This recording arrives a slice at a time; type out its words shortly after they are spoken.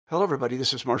Hello, everybody.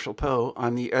 This is Marshall Poe.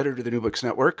 I'm the editor of the New Books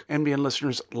Network. NBN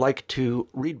listeners like to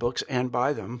read books and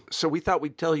buy them. So we thought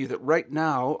we'd tell you that right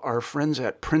now, our friends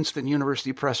at Princeton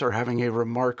University Press are having a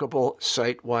remarkable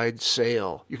site-wide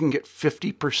sale. You can get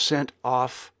 50%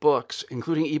 off books,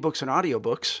 including ebooks and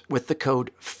audiobooks, with the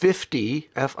code 50,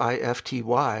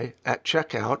 F-I-F-T-Y, at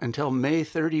checkout until May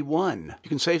 31. You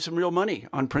can save some real money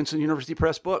on Princeton University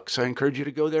Press books. I encourage you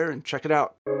to go there and check it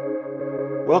out.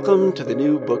 Welcome to the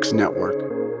New Books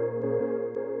Network.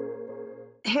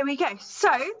 Here we go. So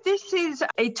this is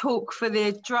a talk for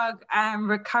the Drug and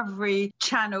Recovery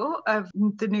channel of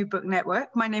the New Book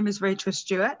Network. My name is Rachel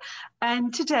Stewart,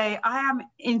 and today I am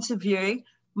interviewing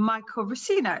Michael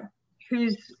Ruscino,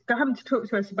 who's come to talk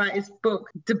to us about his book,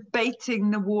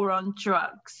 Debating the War on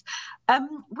Drugs.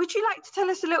 Would you like to tell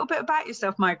us a little bit about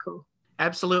yourself, Michael?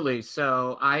 Absolutely.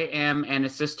 So I am an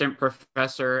assistant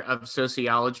professor of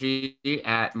sociology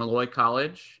at Molloy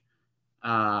College.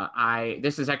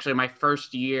 This is actually my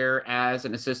first year as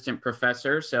an assistant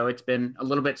professor, so it's been a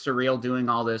little bit surreal doing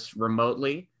all this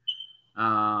remotely.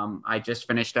 I just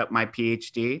finished up my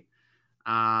PhD.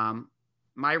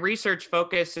 My research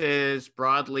focuses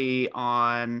broadly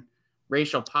on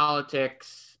racial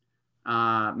politics,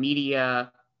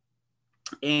 media,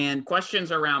 and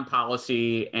questions around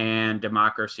policy and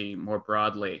democracy more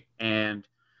broadly. And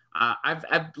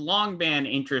I've long been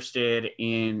interested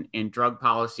in drug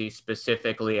policy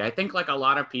specifically. I think like a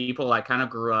lot of people, I kind of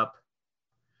grew up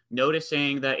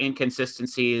noticing the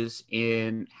inconsistencies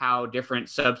in how different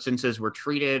substances were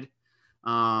treated,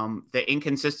 the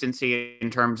inconsistency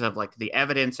in terms of like the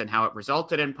evidence and how it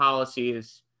resulted in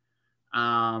policies.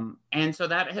 And so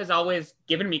that has always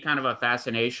given me kind of a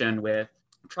fascination with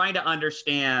trying to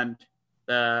understand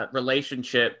the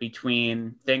relationship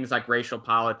between things like racial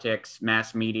politics,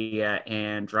 mass media,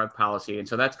 and drug policy. And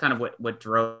so that's kind of what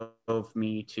drove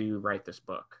me to write this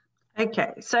book.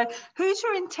 Okay, so who's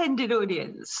your intended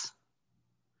audience?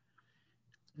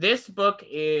 This book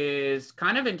is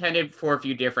kind of intended for a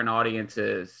few different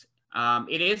audiences.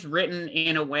 It is written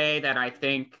in a way that I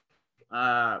think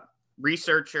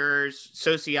researchers,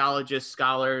 sociologists,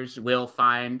 scholars will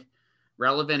find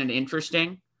relevant and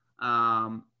interesting.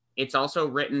 It's also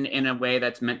written in a way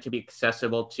that's meant to be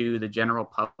accessible to the general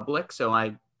public. So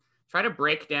I try to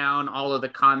break down all of the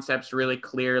concepts really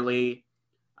clearly.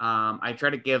 I try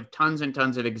to give tons and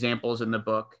tons of examples in the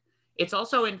book. It's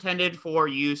also intended for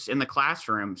use in the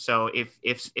classroom. So if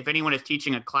anyone is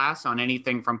teaching a class on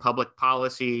anything from public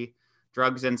policy,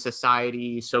 drugs and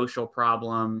society, social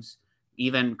problems,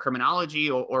 even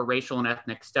criminology or racial and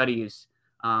ethnic studies,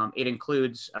 it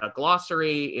includes a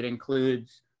glossary, it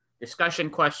includes discussion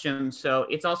questions. So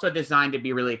it's also designed to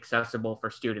be really accessible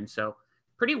for students. So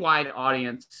pretty wide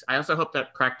audience. I also hope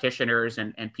that practitioners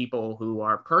and people who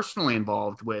are personally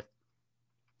involved with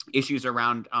issues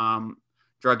around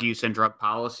drug use and drug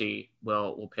policy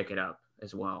will pick it up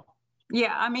as well.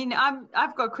 Yeah, I mean,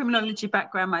 I've got a criminology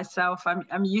background myself.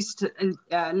 I'm used to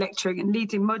lecturing and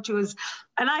leading modules,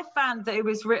 and I found that it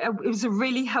was a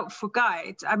really helpful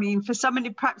guide. I mean, for someone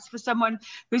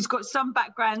who's got some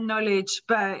background knowledge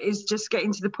but is just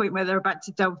getting to the point where they're about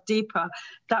to delve deeper,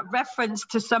 that reference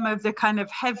to some of the kind of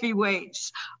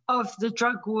heavyweights of the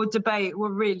drug war debate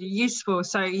were really useful.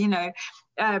 So, you know,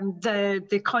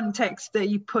 the context that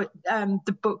you put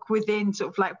the book within, sort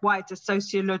of like wider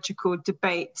sociological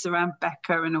debates around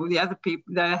Becker and all the other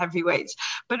people, the heavyweights,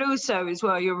 but also as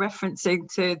well you're referencing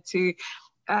to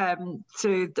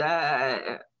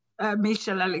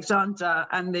Michelle Alexander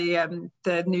and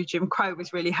the new Jim Crow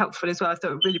was really helpful as well. I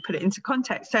thought it really put it into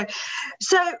context.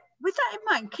 So with that in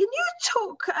mind, can you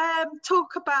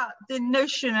talk about the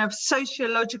notion of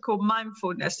sociological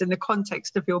mindfulness in the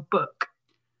context of your book?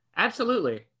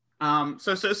 Absolutely.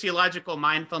 So sociological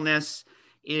mindfulness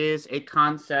is a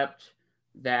concept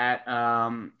that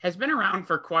has been around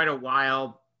for quite a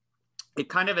while. It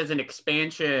kind of is an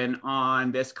expansion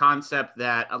on this concept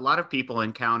that a lot of people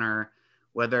encounter,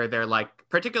 whether they're like,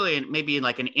 particularly maybe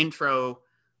like an intro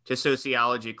to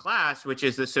sociology class, which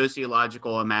is the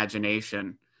sociological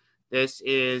imagination. This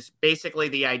is basically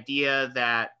the idea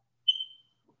that,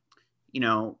 you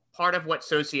know, part of what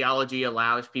sociology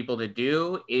allows people to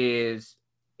do is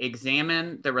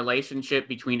examine the relationship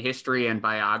between history and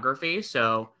biography.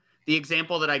 So the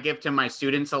example that I give to my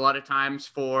students a lot of times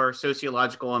for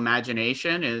sociological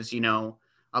imagination is, you know,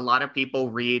 a lot of people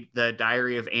read the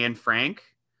Diary of Anne Frank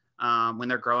when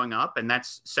they're growing up, and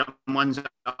that's someone's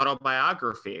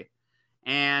autobiography.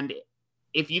 And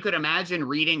if you could imagine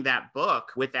reading that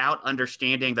book without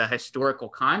understanding the historical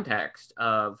context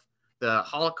of the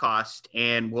Holocaust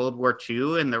and World War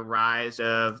II and the rise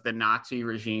of the Nazi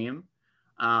regime,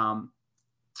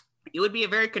 it would be a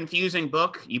very confusing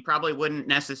book. You probably wouldn't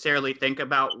necessarily think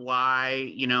about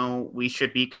why, we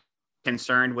should be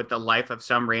concerned with the life of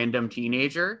some random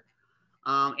teenager.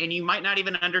 And you might not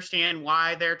even understand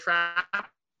why they're trapped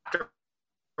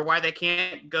or why they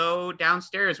can't go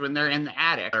downstairs when they're in the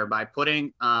attic, or by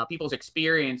putting people's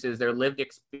experiences, their lived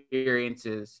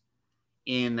experiences,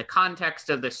 in the context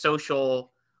of the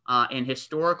social and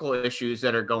historical issues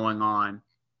that are going on.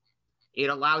 It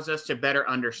allows us to better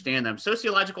understand them.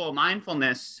 Sociological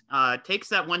mindfulness takes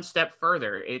that one step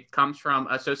further. It comes from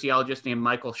a sociologist named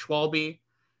Michael Schwalbe.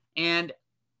 And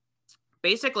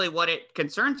basically what it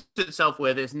concerns itself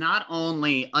with is not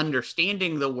only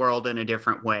understanding the world in a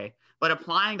different way, but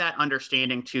applying that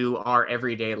understanding to our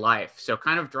everyday life. So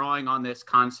kind of drawing on this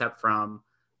concept from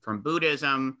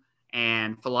Buddhism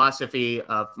and philosophy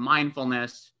of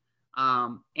mindfulness.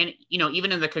 And,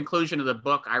 even in the conclusion of the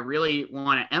book, I really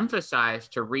want to emphasize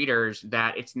to readers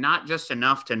that it's not just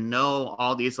enough to know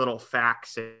all these little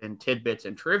facts and tidbits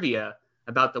and trivia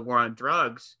about the war on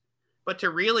drugs, but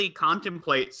to really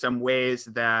contemplate some ways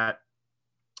that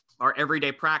our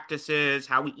everyday practices,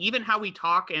 how we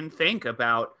talk and think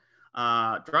about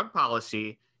drug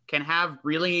policy can have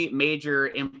really major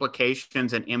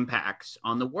implications and impacts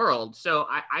on the world. So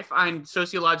I find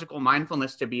sociological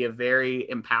mindfulness to be a very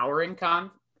empowering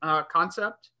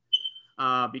concept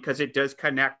because it does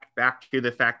connect back to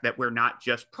the fact that we're not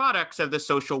just products of the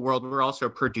social world, we're also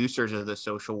producers of the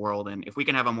social world. And if we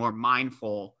can have a more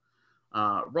mindful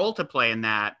role to play in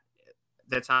that,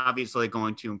 that's obviously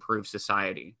going to improve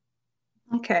society.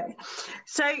 Okay,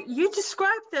 so you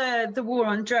described the war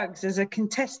on drugs as a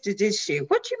contested issue.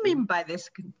 What do you mean by this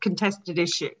contested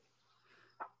issue?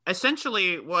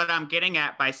 Essentially, what I'm getting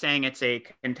at by saying it's a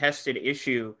contested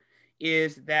issue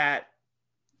is that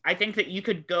I think that you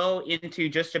could go into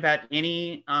just about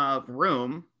any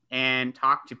room and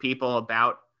talk to people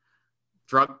about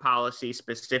drug policy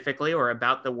specifically, or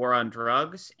about the war on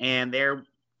drugs, and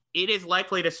it is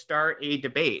likely to start a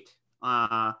debate.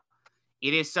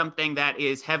 It is something that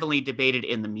is heavily debated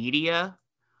in the media.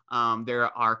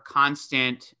 There are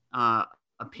constant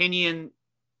opinion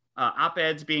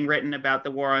op-eds being written about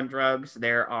the war on drugs.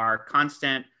 There are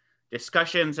constant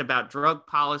discussions about drug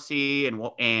policy and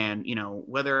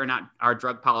whether or not our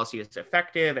drug policy is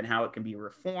effective and how it can be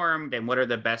reformed and what are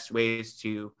the best ways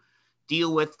to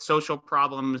deal with social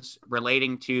problems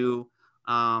relating to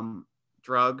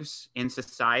drugs in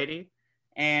society.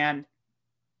 And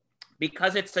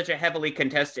because it's such a heavily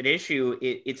contested issue,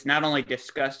 it's not only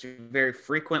discussed very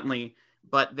frequently,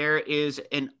 but there is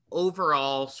an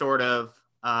overall sort of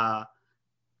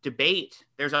debate.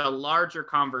 There's a larger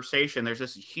conversation. There's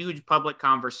this huge public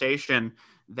conversation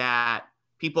that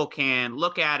people can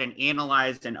look at and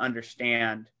analyze and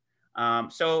understand.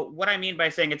 So what I mean by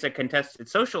saying it's a contested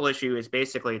social issue is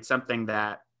basically it's something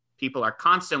that people are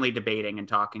constantly debating and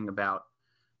talking about,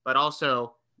 but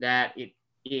also that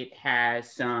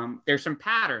there's some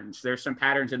patterns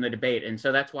in the debate. And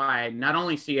so that's why I not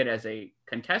only see it as a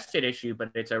contested issue, but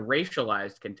it's a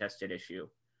racialized contested issue.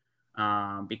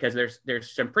 Because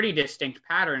there's some pretty distinct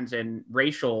patterns in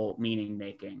racial meaning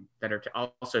making that are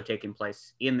also taking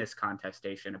place in this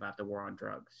contestation about the war on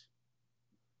drugs.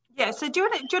 Yeah, so do you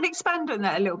want to expand on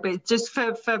that a little bit, just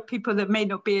for people that may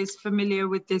not be as familiar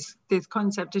with this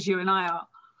concept as you and I are?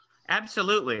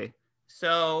 Absolutely.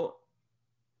 So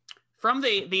from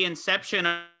the inception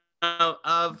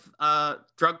of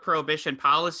drug prohibition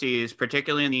policies,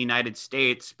 particularly in the United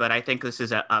States, but I think this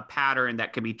is a pattern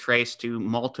that can be traced to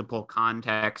multiple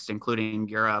contexts, including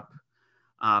Europe,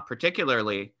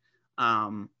 particularly.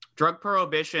 Drug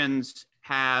prohibitions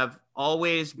have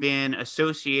always been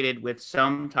associated with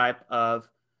some type of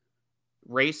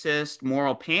racist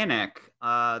moral panic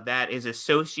that is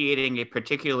associating a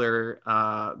particular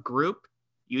group,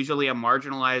 usually a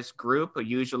marginalized group, or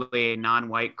usually a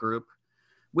non-white group,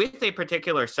 with a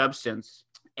particular substance.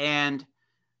 And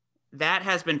that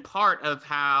has been part of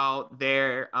how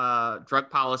their drug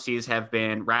policies have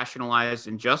been rationalized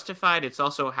and justified. It's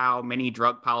also how many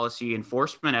drug policy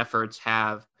enforcement efforts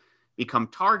have become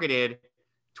targeted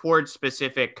towards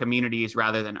specific communities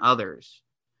rather than others.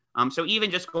 So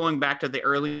even just going back to the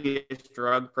earliest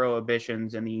drug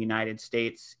prohibitions in the United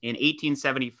States, in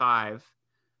 1875,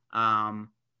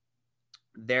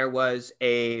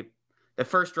 the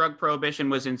first drug prohibition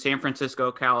was in San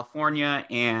Francisco, California,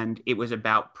 and it was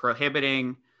about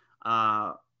prohibiting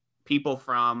people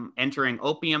from entering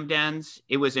opium dens.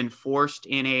 It was enforced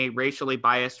in a racially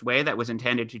biased way that was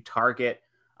intended to target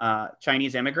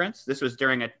Chinese immigrants. This was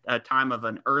during a time of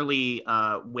an early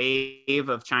wave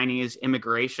of Chinese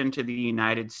immigration to the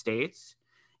United States.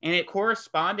 And it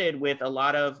corresponded with a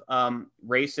lot of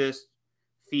racist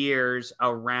fears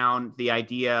around the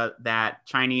idea that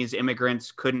Chinese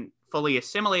immigrants couldn't fully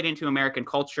assimilate into American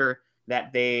culture,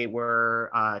 that they were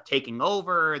taking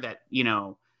over, that, you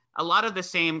know, a lot of the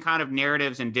same kind of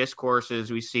narratives and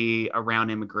discourses we see around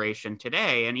immigration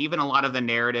today, and even a lot of the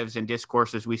narratives and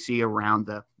discourses we see around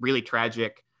the really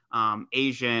tragic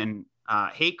Asian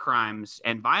hate crimes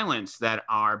and violence that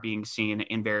are being seen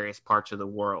in various parts of the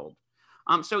world.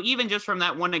 So even just from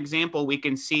that one example, we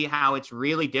can see how it's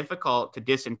really difficult to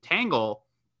disentangle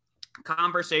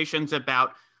conversations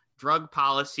about drug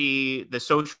policy, the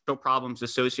social problems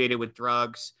associated with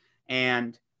drugs,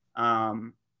 and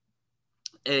an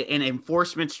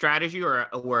enforcement strategy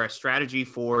or a strategy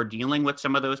for dealing with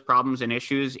some of those problems and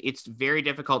issues. It's very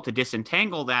difficult to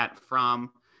disentangle that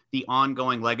from the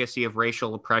ongoing legacy of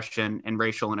racial oppression and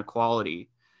racial inequality.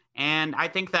 And I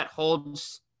think that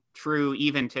holds true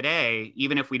even today,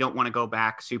 even if we don't want to go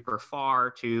back super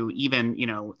far to even, you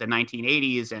know, the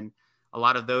 1980s and a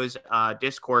lot of those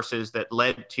discourses that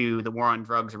led to the war on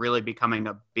drugs really becoming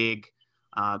a big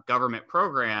government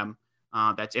program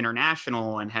that's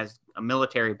international and has a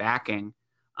military backing.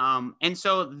 And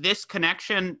so this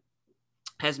connection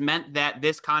has meant that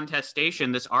this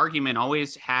contestation, this argument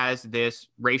always has this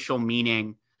racial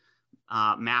meaning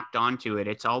mapped onto it.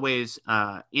 It's always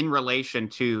in relation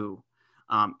to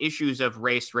issues of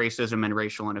race, racism, and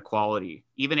racial inequality,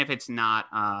 even if it's not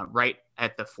right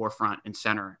at the forefront and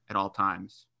center at all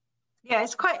times. Yeah,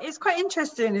 it's quite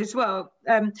interesting as well.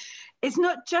 It's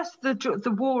not just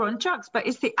the war on drugs, but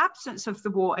it's the absence of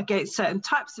the war against certain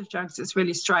types of drugs that's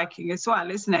really striking as well,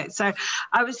 isn't it? So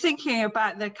I was thinking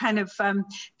about the kind of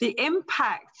the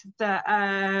impact that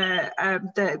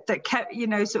that kept, you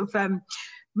know, sort of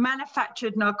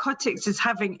manufactured narcotics is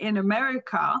having in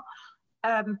America.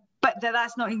 But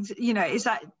that's not, you know, is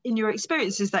that, in your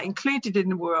experience, is that included in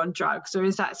the war on drugs, or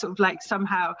is that sort of like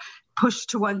somehow pushed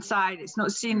to one side? It's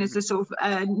not seen as a sort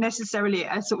of necessarily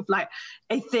a sort of like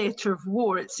a theater of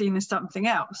war. It's seen as something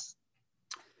else.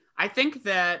 I think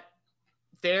that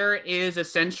there is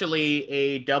essentially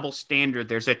a double standard.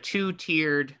 There's a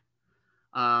two-tiered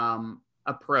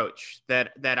approach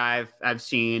that I've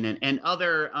seen, and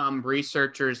other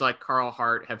researchers like Carl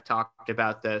Hart have talked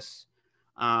about this.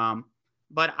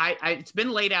 But it's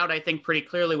been laid out, I think, pretty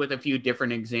clearly with a few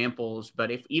different examples.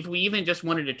 But if we even just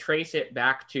wanted to trace it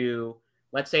back to,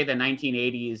 let's say, the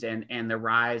 1980s and the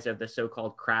rise of the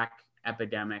so-called crack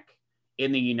epidemic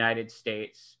in the United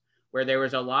States, where there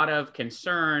was a lot of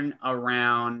concern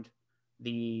around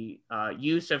the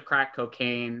use of crack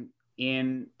cocaine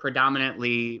in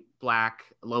predominantly Black,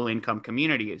 low-income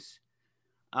communities.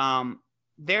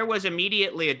 There was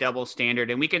immediately a double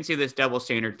standard, and we can see this double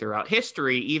standard throughout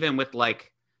history, even with,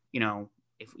 like, you know,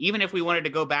 even if we wanted to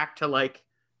go back to like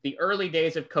the early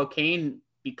days of cocaine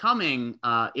becoming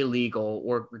illegal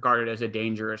or regarded as a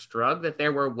dangerous drug, that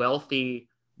there were wealthy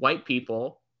white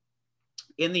people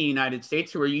in the United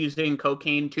States who were using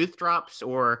cocaine tooth drops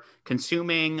or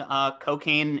consuming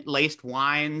cocaine-laced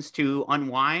wines to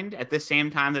unwind, at the same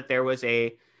time that there was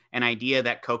an idea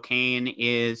that cocaine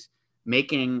is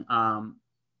making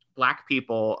Black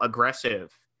people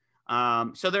aggressive.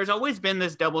 So there's always been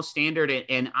this double standard,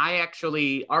 and I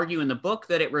actually argue in the book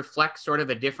that it reflects sort of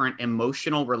a different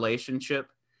emotional relationship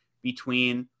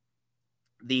between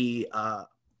the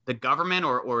government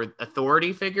or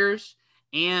authority figures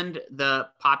and the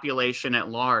population at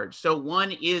large. So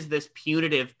one is this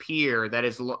punitive tier that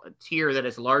is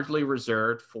largely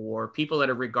reserved for people that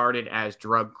are regarded as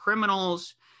drug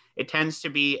criminals. It tends to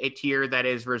be a tier that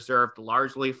is reserved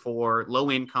largely for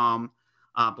low-income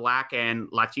Black and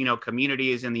Latino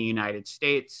communities in the United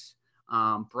States,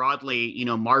 broadly, you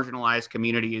know, marginalized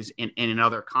communities in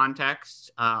other contexts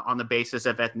on the basis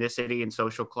of ethnicity and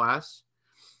social class.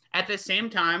 At the same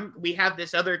time, we have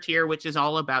this other tier, which is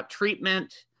all about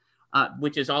treatment,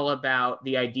 which is all about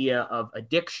the idea of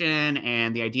addiction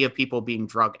and the idea of people being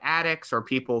drug addicts or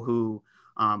people who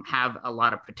have a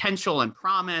lot of potential and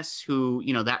promise, who,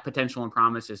 you know, that potential and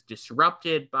promise is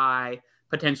disrupted by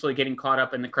potentially getting caught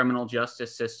up in the criminal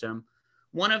justice system.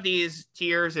 One of these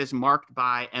tiers is marked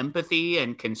by empathy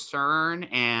and concern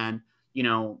and, you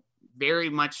know, very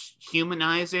much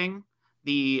humanizing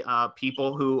the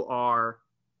people who are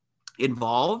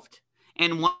involved.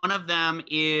 And one of them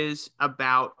is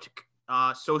about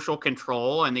social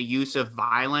control and the use of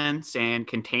violence and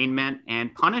containment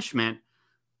and punishment.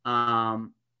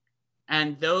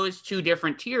 And those two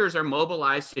different tiers are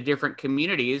mobilized to different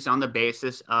communities on the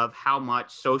basis of how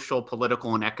much social,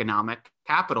 political, and economic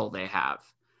capital they have.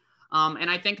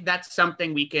 And I think that's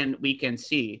something we can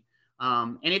see.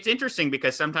 And it's interesting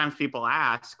because sometimes people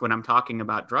ask when I'm talking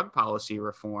about drug policy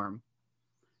reform,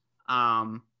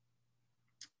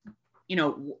 you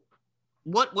know,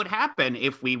 what would happen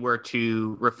if we were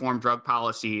to reform drug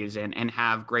policies and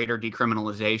have greater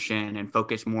decriminalization and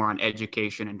focus more on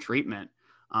education and treatment?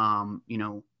 You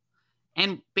know,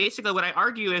 and basically what I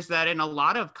argue is that in a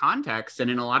lot of contexts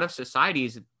and in a lot of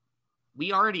societies,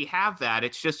 we already have that.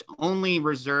 It's just only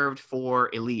reserved for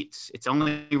elites. It's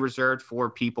only reserved for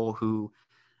people who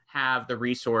have the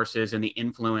resources and the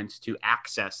influence to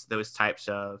access those types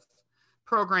of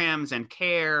programs and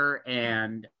care.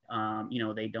 And, you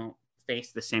know, they don't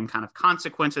face the same kind of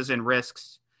consequences and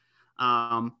risks.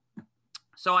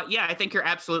 So yeah, I think you're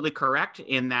absolutely correct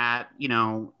in that, you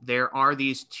know, there are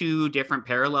these two different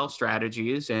parallel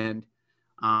strategies. And,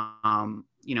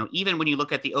 you know, even when you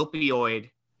look at the opioid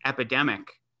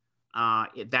epidemic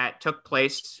that took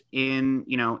place in,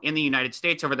 you know, in the United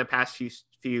States over the past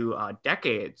few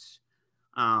decades,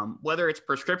 whether it's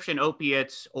prescription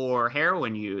opiates or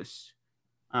heroin use,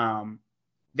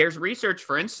 there's research,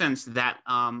 for instance, that,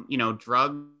 you know,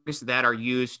 drugs that are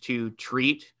used to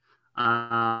treat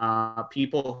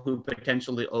people who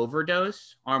potentially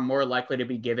overdose are more likely to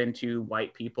be given to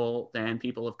white people than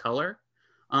people of color.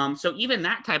 So even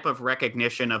that type of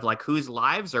recognition of like whose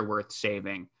lives are worth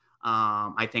saving,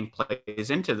 I think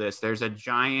plays into this. There's a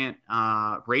giant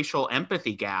racial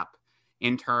empathy gap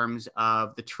in terms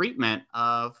of the treatment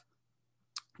of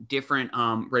different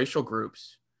racial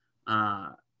groups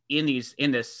in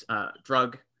this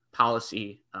drug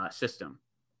policy system.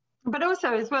 But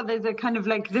also as well, there's a kind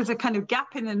of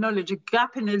gap in the knowledge, a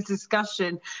gap in the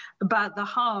discussion about the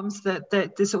harms that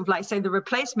the sort of like, say, the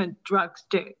replacement drugs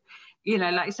do. You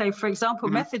know, like say, for example,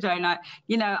 methadone.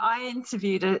 I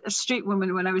interviewed a street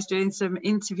woman when I was doing some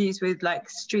interviews with like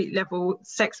street level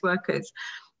sex workers.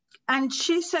 And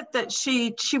she said that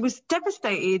she was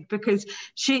devastated because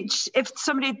if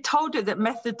somebody had told her that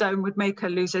methadone would make her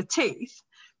lose her teeth,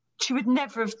 she would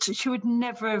never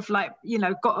have like, you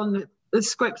know, got on the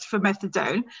script for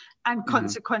methadone and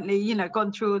consequently, you know,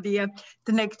 gone through all the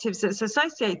negatives that's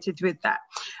associated with that.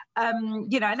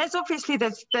 You know, and there's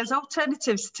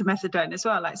alternatives to methadone as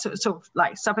well, like sort of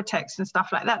like Subutex and stuff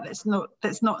like that.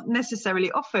 That's not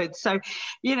necessarily offered. So,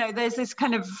 you know, there's this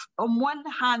kind of, on one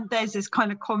hand, there's this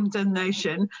kind of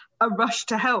condemnation, a rush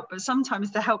to help, but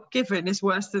sometimes the help given is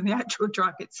worse than the actual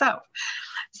drug itself.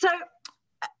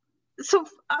 So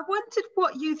I wondered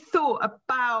what you thought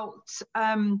about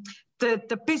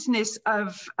the business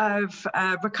of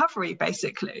recovery,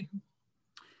 basically.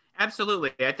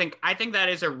 Absolutely. I think that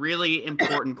is a really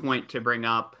important point to bring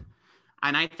up.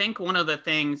 And I think one of the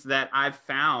things that I've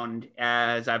found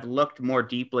as I've looked more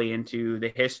deeply into the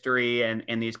history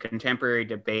and these contemporary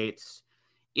debates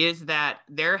is that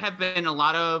there have been a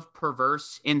lot of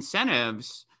perverse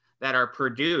incentives that are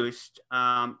produced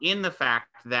in the fact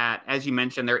that, as you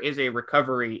mentioned, there is a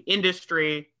recovery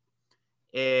industry.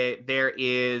 There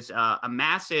is a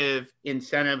massive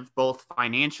incentive, both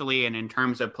financially and in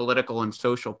terms of political and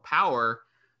social power,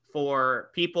 for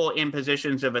people in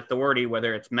positions of authority,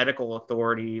 whether it's medical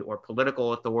authority or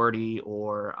political authority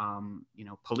or you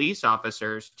know, police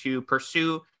officers, to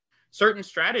pursue certain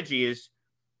strategies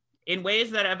in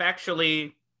ways that have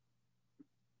actually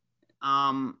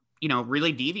you know,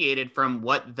 really deviated from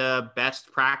what the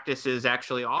best practices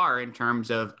actually are in terms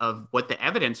of what the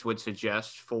evidence would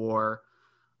suggest for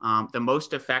the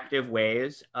most effective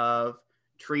ways of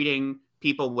treating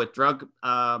people with drug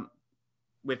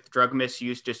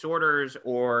misuse disorders,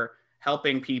 or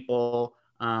helping people,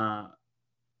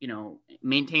 you know,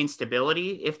 maintain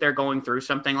stability if they're going through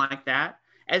something like that,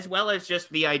 as well as just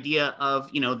the idea of,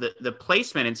 you know, the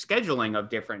placement and scheduling of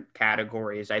different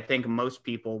categories. I think most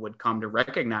people would come to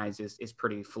recognize is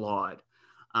pretty flawed.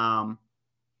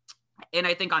 And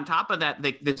I think on top of that,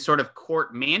 the sort of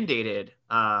court mandated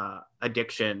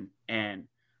addiction and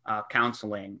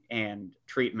counseling and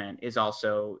treatment is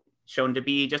also shown to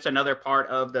be just another part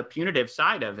of the punitive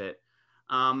side of it.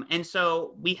 And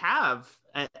so we have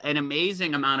an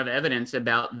amazing amount of evidence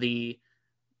about the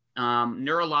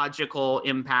neurological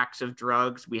impacts of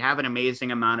drugs. We have an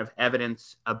amazing amount of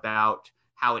evidence about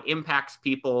how it impacts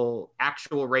people,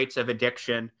 actual rates of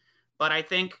addiction. But I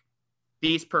think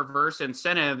these perverse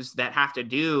incentives that have to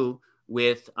do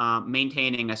with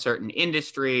maintaining a certain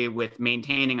industry, with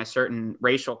maintaining a certain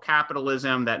racial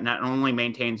capitalism that not only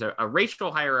maintains a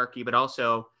racial hierarchy, but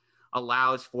also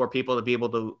allows for people to be able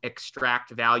to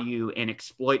extract value and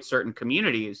exploit certain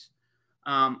communities.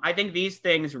 I think these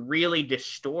things really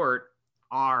distort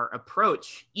our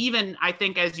approach, even, I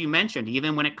think, as you mentioned,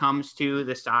 even when it comes to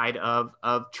the side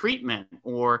of treatment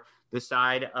or the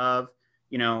side of,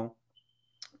 you know,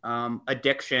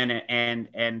 addiction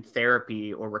and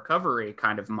therapy or recovery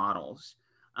kind of models.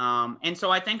 And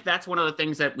so I think that's one of the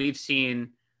things that we've seen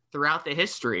throughout the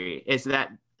history is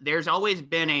that there's always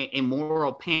been a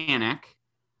moral panic.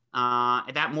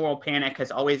 That moral panic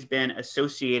has always been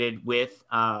associated with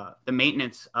the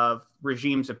maintenance of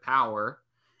regimes of power.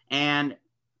 And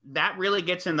that really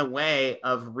gets in the way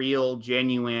of real,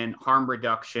 genuine harm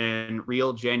reduction,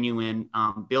 real, genuine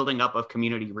building up of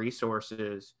community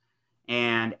resources,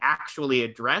 and actually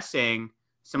addressing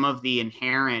some of the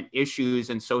inherent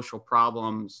issues and social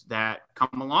problems that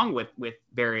come along with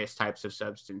various types of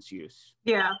substance use.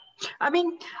 Yeah. I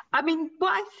mean, what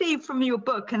I see from your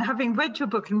book, and having read your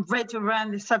book and read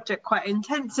around the subject quite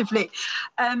intensively,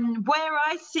 where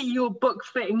I see your book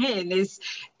fitting in is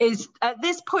at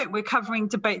this point we're covering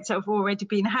debates that have already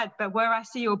been had, but where I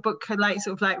see your book like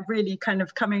sort of like really kind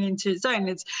of coming into its own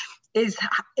is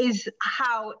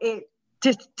how it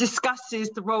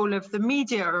discusses the role of the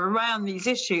media around these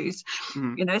issues.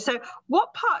 So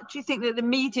what part do you think that the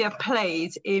media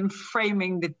plays in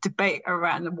framing the debate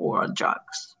around the war on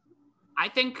drugs? I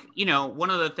think, one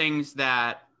of the things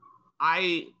that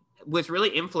I was really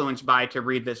influenced by to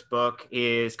read this book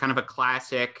is kind of a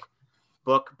classic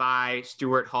book by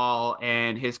Stuart Hall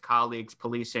and his colleagues,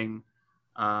 Policing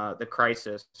the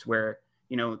Crisis, where,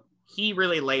 he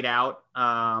really laid out,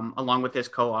 along with his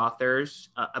co-authors,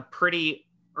 a pretty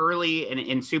early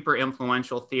and super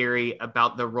influential theory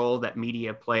about the role that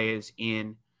media plays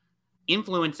in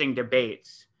influencing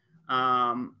debates.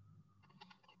 And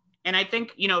I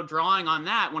think, drawing on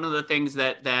that, one of the things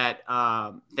that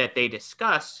they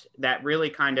discuss that really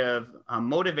kind of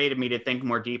motivated me to think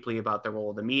more deeply about the role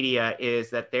of the media is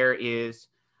that there is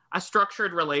a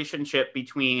structured relationship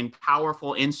between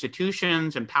powerful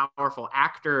institutions and powerful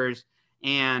actors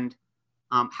and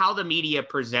how the media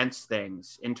presents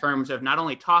things in terms of not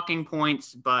only talking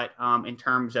points, but in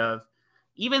terms of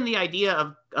even the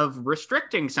idea of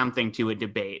restricting something to a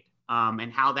debate,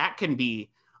 and how that can be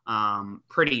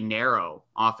pretty narrow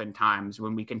oftentimes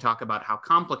when we can talk about how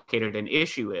complicated an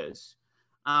issue is.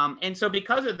 And so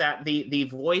because of that, the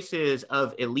voices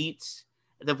of elites,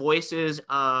 the voices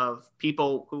of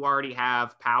people who already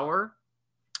have power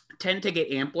tend to get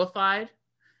amplified.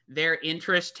 Their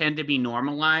interests tend to be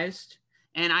normalized.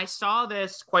 And I saw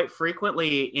this quite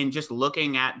frequently in just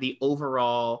looking at the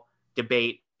overall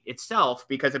debate itself,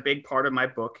 because a big part of my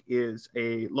book is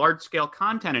a large-scale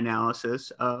content analysis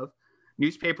of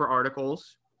newspaper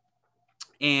articles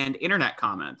and internet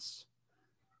comments.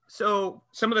 So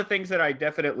some of the things that I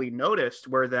definitely noticed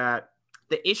were that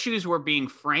the issues were being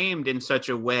framed in such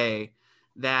a way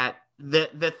that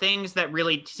the things that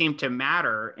really seemed to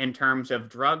matter in terms of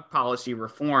drug policy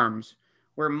reforms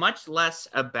were much less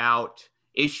about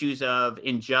issues of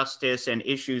injustice and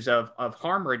issues of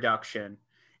harm reduction,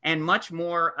 and much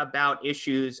more about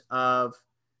issues of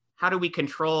how do we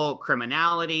control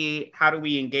criminality? How do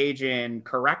we engage in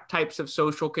correct types of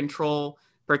social control,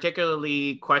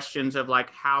 particularly questions of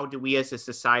like, how do we as a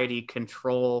society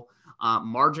control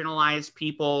marginalized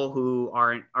people who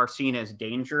are seen as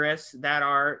dangerous, that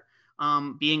are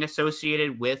being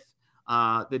associated with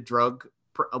the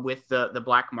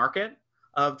black market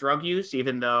of drug use,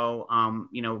 even though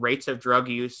rates of drug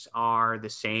use are the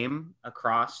same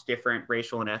across different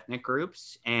racial and ethnic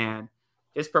groups, and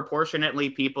disproportionately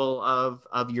people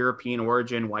of European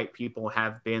origin, white people,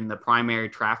 have been the primary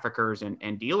traffickers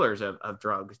and dealers of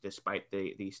drugs, despite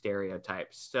the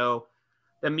stereotypes. So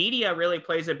the media really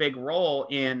plays a big role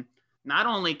in not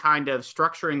only kind of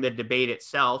structuring the debate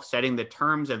itself, setting the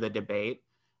terms of the debate,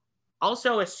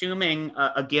 also assuming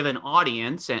a given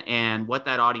audience and what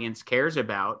that audience cares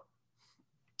about,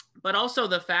 but also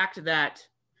the fact that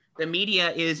the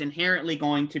media is inherently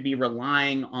going to be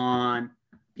relying on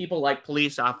people like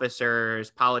police officers,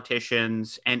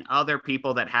 politicians, and other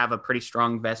people that have a pretty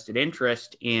strong vested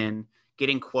interest in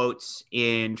getting quotes,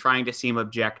 in trying to seem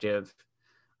objective.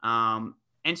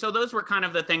 And so those were kind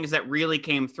of the things that really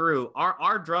came through.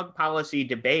 Our drug policy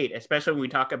debate, especially when we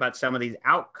talk about some of these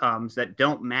outcomes that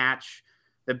don't match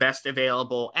the best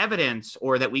available evidence,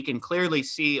 or that we can clearly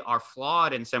see are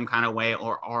flawed in some kind of way,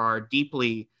 or are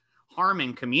deeply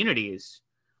harming communities.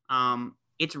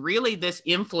 It's really this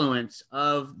influence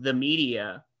of the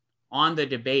media on the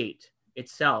debate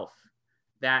itself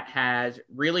that has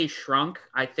really shrunk,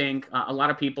 I think, a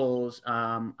lot of people's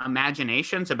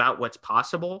imaginations about what's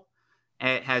possible.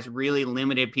 It has really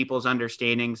limited people's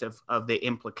understandings of the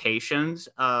implications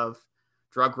of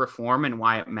drug reform and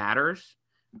why it matters.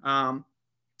 And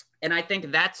I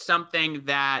think that's something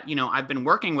that, I've been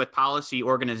working with policy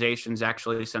organizations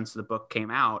actually since the book came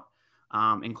out,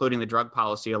 including the Drug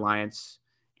Policy Alliance,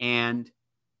 and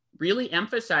really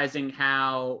emphasizing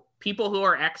how people who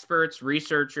are experts,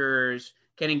 researchers,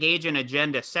 can engage in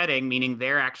agenda setting, meaning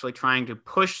they're actually trying to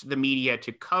push the media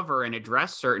to cover and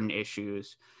address certain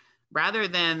issues, rather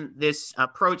than this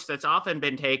approach that's often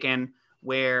been taken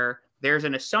where there's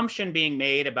an assumption being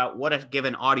made about what a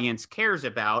given audience cares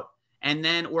about, and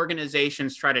then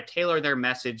organizations try to tailor their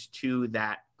message to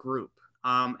that group.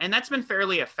 And that's been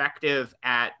fairly effective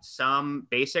at some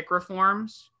basic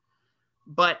reforms,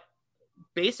 but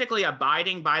basically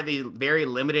abiding by the very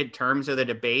limited terms of the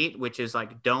debate, which is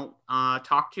like, don't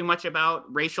talk too much about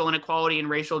racial inequality and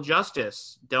racial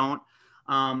justice. Don't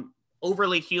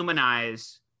overly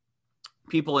humanize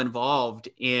people involved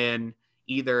in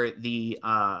either the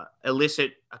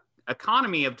illicit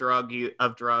economy of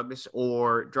drugs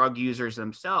or drug users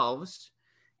themselves.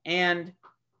 And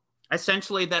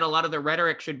essentially that a lot of the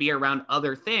rhetoric should be around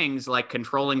other things like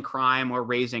controlling crime or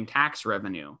raising tax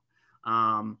revenue.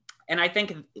 And I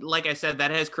think, like I said,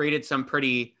 that has created some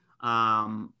pretty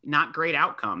not great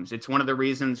outcomes. It's one of the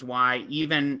reasons why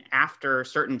even after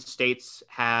certain states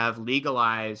have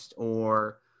legalized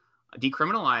or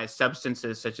decriminalized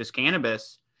substances such as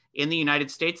cannabis, in the United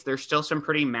States, there's still some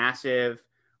pretty massive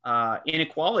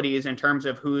inequalities in terms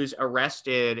of who's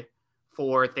arrested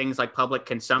for things like public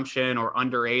consumption or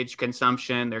underage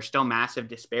consumption. There's still massive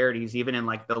disparities, even in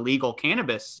like the legal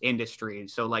cannabis industry.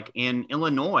 So like in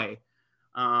Illinois,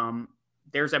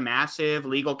 there's a massive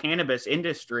legal cannabis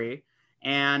industry,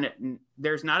 and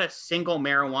there's not a single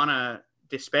marijuana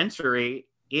dispensary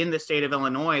in the state of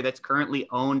Illinois that's currently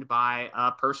owned by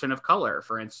a person of color,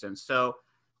 for instance. So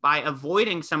by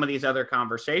avoiding some of these other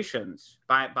conversations,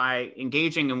 by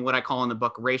engaging in what I call in the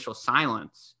book racial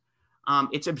silence,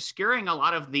 it's obscuring a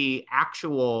lot of the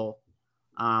actual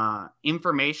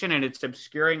information, and it's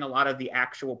obscuring a lot of the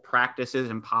actual practices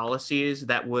and policies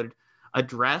that would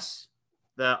address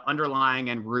the underlying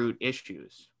and root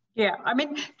issues. Yeah, I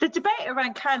mean, the debate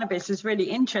around cannabis is really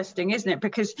interesting, isn't it?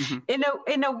 Because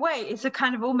in a way, it's a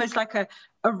kind of almost like a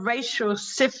racial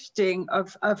sifting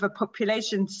of a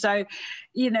population. So,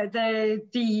 you know,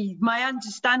 my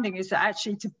understanding is that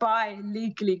actually to buy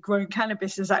legally grown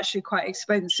cannabis is actually quite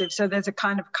expensive. So there's a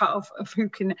kind of cutoff of who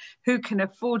can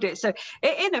afford it. So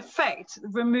it in effect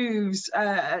removes,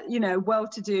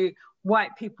 well-to-do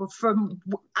white people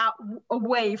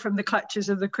away from the clutches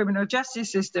of the criminal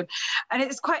justice system. And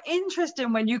it's quite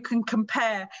interesting when you can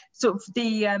compare sort of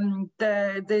the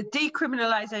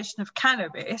decriminalization of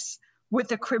cannabis with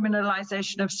the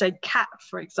criminalization of, say, cat,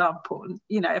 for example.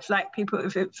 You know, if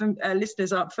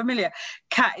listeners aren't familiar,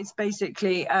 cat is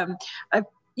basically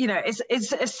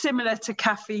it's similar to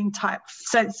caffeine type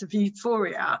sense of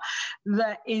euphoria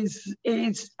that is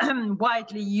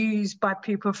widely used by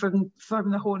people from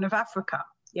the Horn of Africa.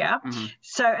 Yeah. Mm-hmm.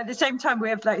 So at the same time, we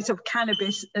have like sort of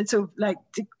cannabis sort of like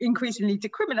increasingly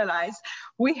decriminalized.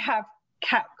 We have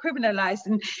cat criminalized,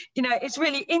 and you know it's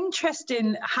really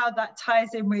interesting how that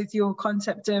ties in with your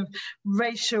concept of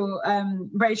racial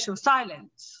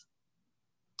silence.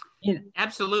 You know?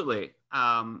 Absolutely.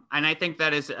 And I think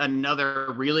that is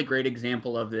another really great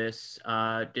example of this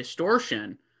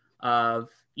distortion of,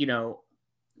 you know,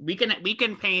 we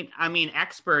can paint, I mean,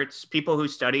 experts, people who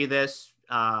study this,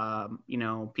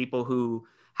 people who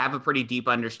have a pretty deep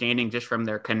understanding just from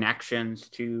their connections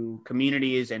to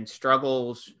communities and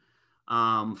struggles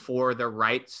for the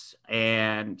rights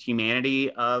and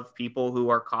humanity of people who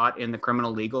are caught in the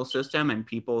criminal legal system and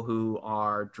people who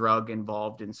are drug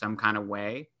involved in some kind of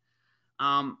way.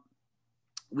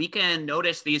 We can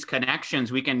notice these connections.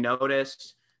 We can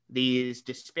notice these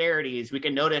disparities. We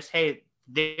can notice, hey,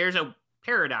 there's a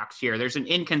paradox here. There's an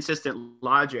inconsistent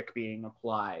logic being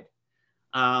applied.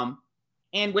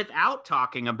 And without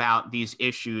talking about these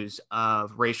issues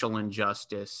of racial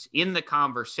injustice in the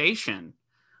conversation,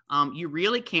 you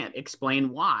really can't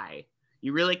explain why.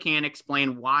 You really can't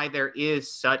explain why there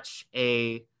is such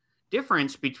a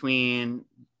difference between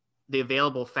the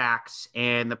available facts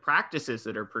and the practices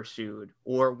that are pursued,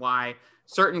 or why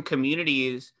certain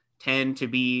communities tend to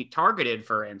be targeted,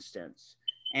 for instance.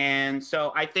 And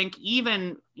so I think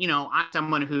even, I'm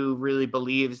someone who really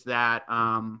believes that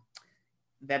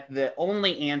that the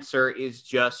only answer is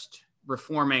just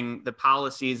reforming the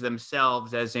policies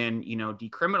themselves, as in,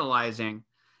 decriminalizing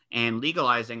and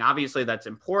legalizing. Obviously, that's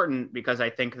important because I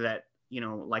think that,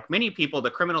 like many people,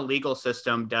 the criminal legal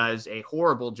system does a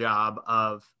horrible job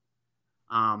of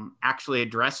actually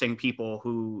addressing people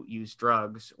who use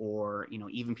drugs, or,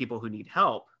 even people who need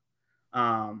help.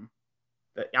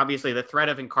 Obviously, the threat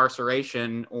of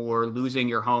incarceration or losing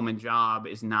your home and job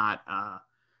is not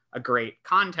a great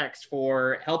context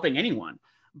for helping anyone.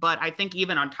 But I think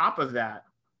even on top of that,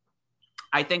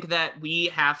 I think that we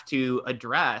have to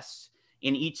address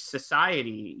in each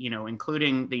society,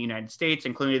 including the United States,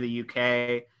 including the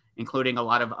UK, including a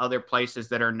lot of other places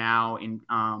that are now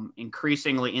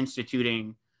increasingly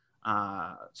instituting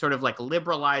sort of like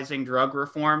liberalizing drug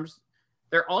reforms,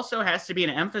 there also has to be an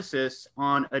emphasis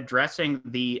on addressing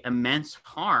the immense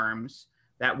harms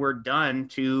that were done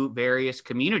to various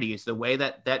communities. The way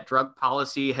that drug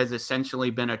policy has essentially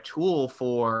been a tool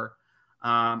for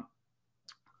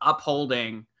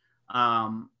upholding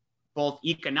both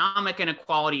economic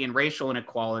inequality and racial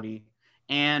inequality,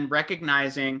 and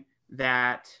recognizing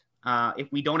that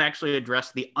if we don't actually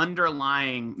address the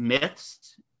underlying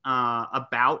myths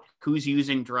about who's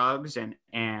using drugs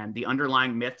and the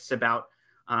underlying myths about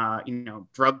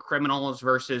drug criminals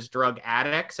versus drug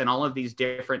addicts and all of these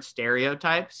different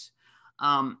stereotypes,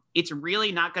 it's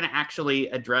really not going to actually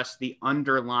address the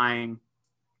underlying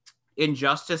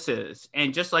injustices.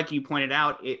 And just like you pointed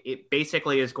out, it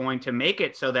basically is going to make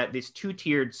it so that this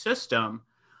two-tiered system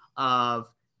of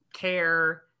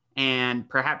care and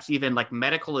perhaps even like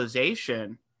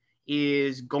medicalization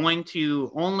is going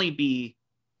to only be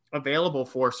available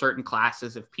for certain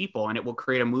classes of people. And it will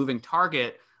create a moving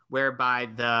target whereby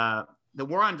the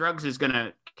war on drugs is going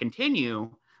to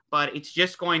continue, but it's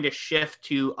just going to shift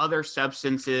to other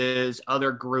substances,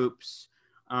 other groups,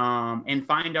 and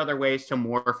find other ways to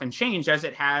morph and change, as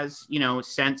it has,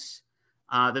 since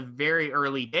the very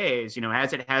early days,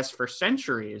 as it has for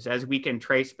centuries, as we can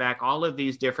trace back all of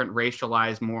these different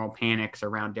racialized moral panics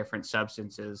around different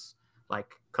substances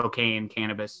like cocaine,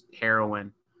 cannabis,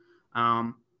 heroin.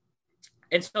 And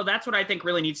so that's what I think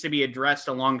really needs to be addressed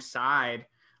alongside,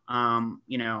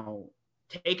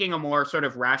 taking a more sort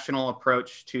of rational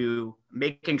approach to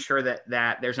making sure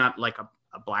that there's not like a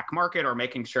black market, or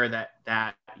making sure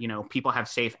that people have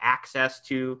safe access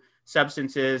to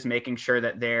substances, making sure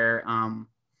that there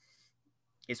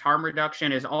is harm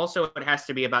reduction. Is also, it has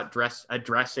to be about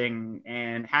addressing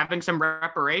and having some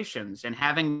reparations and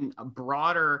having a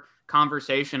broader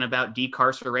conversation about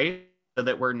decarceration, so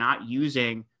that we're not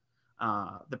using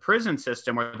the prison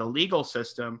system or the legal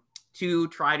system to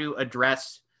try to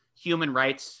address human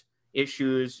rights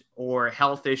issues or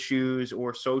health issues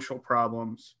or social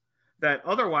problems that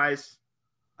otherwise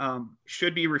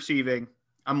should be receiving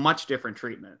a much different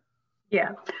treatment.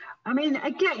 Yeah. I mean,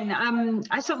 again,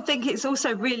 I sort of think it's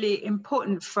also really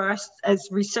important for us as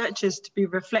researchers to be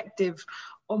reflective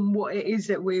on what it is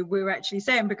that we're actually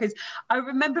saying, because I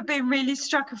remember being really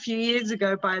struck a few years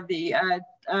ago by the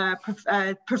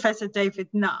Professor David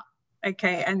Nutt,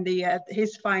 and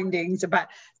his findings about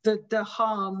the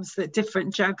harms that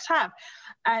different drugs have.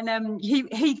 And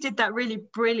he did that really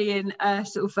brilliant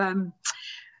sort of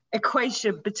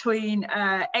equation between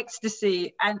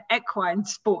ecstasy and equine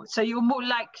sport. So you're more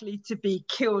likely to be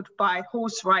killed by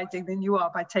horse riding than you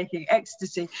are by taking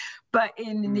ecstasy. But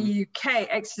in the UK,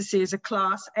 ecstasy is a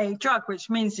class A drug, which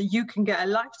means that you can get a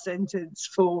life sentence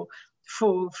for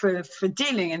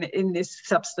dealing in this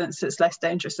substance that's less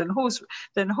dangerous than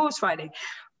horse riding.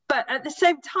 But at the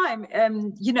same time,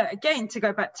 again, to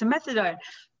go back to methadone,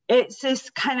 it's this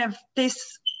kind of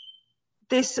this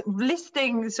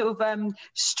listing sort of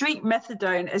street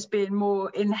methadone as being more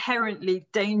inherently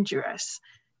dangerous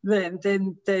than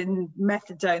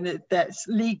methadone that's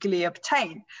legally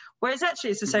obtained, whereas actually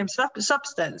it's the same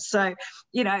substance. So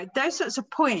those sorts of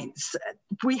points,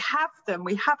 we have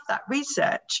that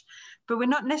research, but we're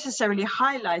not necessarily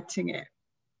highlighting it,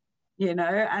 and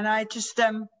I just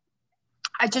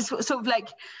sort of like,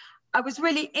 I was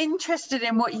really interested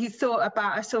in what you thought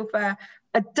about a sort of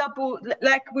a double,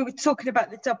 like we were talking about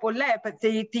the double layer, but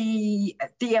the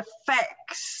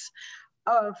effects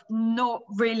of not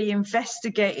really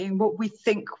investigating what we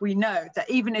think we know, that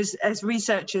even as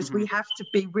researchers, we have to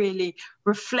be really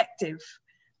reflective,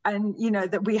 and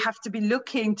that we have to be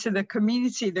looking to the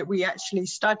community that we actually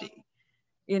study,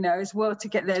 as well, to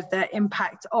get their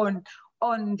impact on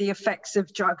the effects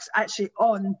of drugs actually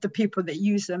on the people that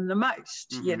use them the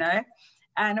most,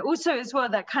 and also as well,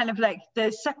 that kind of like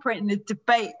the separating the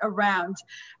debate around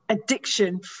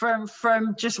addiction from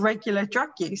just regular drug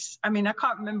use. I mean, I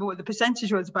can't remember what the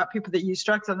percentage was about people that use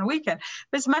drugs on the weekend.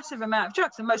 There's a massive amount of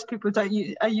drugs, and most people don't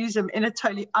use them in a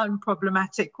totally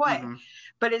unproblematic way.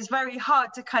 But it's very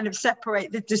hard to kind of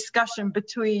separate the discussion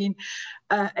between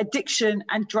addiction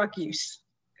and drug use.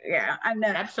 Yeah, and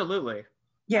absolutely.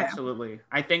 Yeah, absolutely.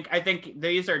 I think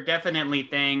these are definitely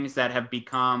things that have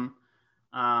become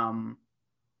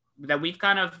that we've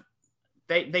kind of,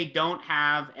 they don't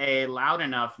have a loud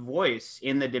enough voice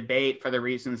in the debate for the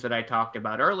reasons that I talked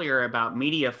about earlier about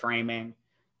media framing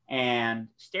and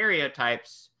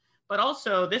stereotypes. But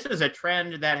also, this is a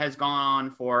trend that has gone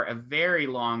on for a very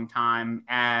long time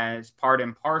as part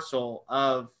and parcel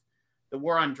of the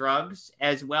war on drugs,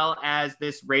 as well as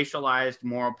this racialized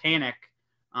moral panic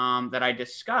that I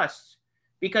discussed.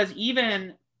 Because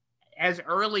even as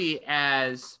early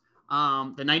as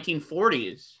the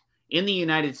 1940s in the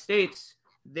United States,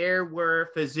 there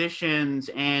were physicians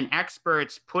and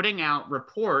experts putting out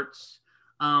reports,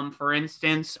 for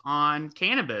instance, on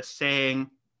cannabis, saying,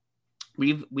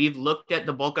 We've looked at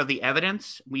the bulk of the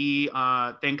evidence. We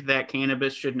think that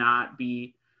cannabis should not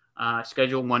be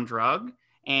Schedule 1 drug,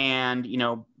 and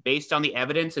based on the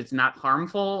evidence, it's not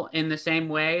harmful in the same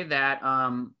way that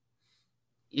a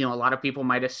lot of people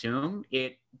might assume.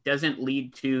 It doesn't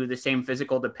lead to the same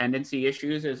physical dependency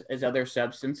issues as other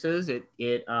substances.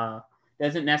 It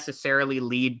doesn't necessarily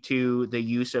lead to the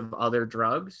use of other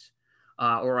drugs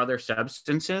or other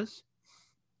substances,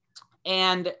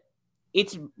 and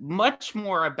it's much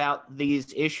more about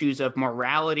these issues of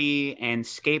morality and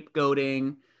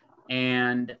scapegoating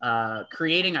and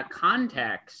creating a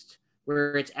context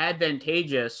where it's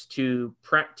advantageous to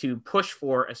push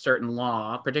for a certain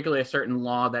law, particularly a certain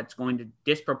law that's going to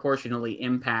disproportionately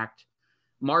impact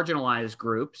marginalized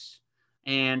groups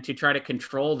and to try to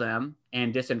control them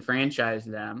and disenfranchise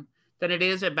them, than it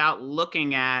is about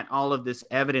looking at all of this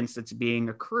evidence that's being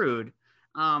accrued.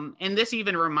 And this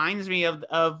even reminds me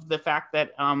of the fact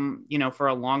that, for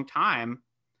a long time,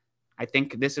 I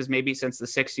think this is maybe since the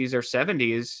 60s or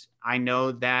 70s, I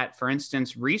know that, for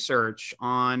instance, research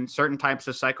on certain types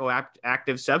of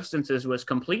psychoactive substances was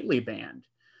completely banned.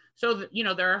 So,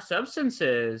 there are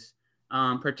substances,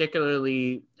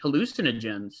 particularly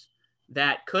hallucinogens,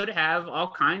 that could have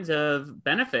all kinds of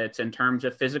benefits in terms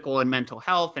of physical and mental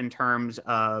health, in terms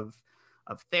of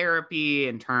therapy,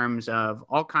 in terms of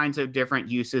all kinds of different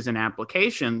uses and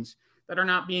applications that are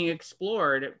not being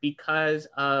explored because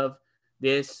of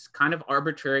this kind of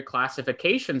arbitrary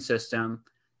classification system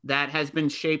that has been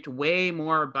shaped way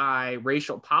more by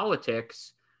racial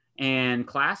politics and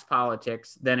class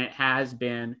politics than it has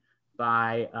been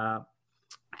by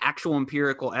actual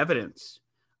empirical evidence.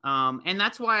 And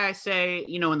that's why I say,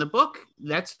 in the book,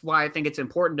 that's why I think it's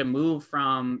important to move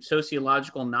from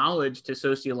sociological knowledge to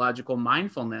sociological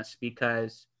mindfulness,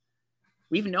 because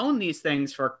we've known these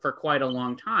things for quite a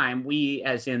long time. We,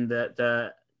 as in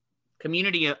the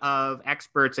community of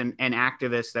experts and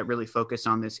activists that really focus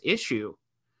on this issue.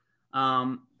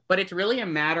 But it's really a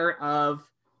matter of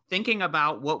thinking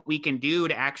about what we can do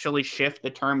to actually shift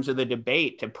the terms of the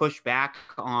debate, to push back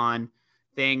on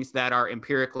things that are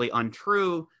empirically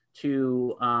untrue,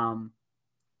 to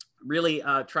really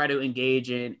try to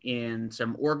engage in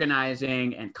some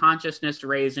organizing and consciousness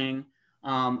raising,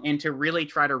 and to really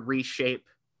try to reshape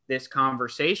this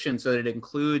conversation so that it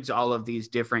includes all of these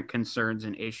different concerns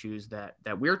and issues that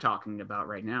we're talking about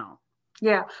right now.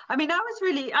 Yeah, I mean, I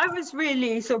was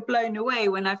really sort of blown away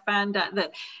when I found out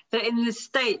that in the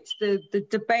States, the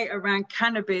debate around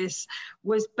cannabis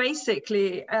was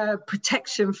basically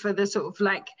protection for the sort of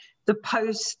like the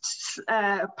post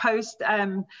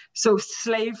sort of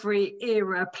slavery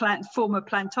era former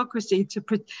plantocracy to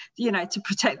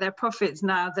protect their profits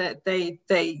now that they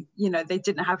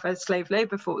didn't have a slave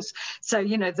labor force. So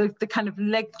the kind of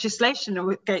legislation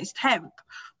against hemp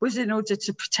was in order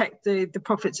to protect the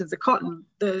profits of the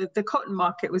cotton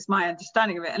market, was my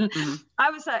understanding of it. And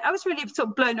I was really sort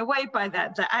of blown away by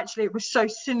that actually it was so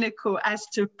cynical as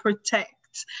to protect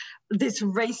this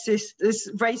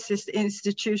racist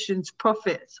institution's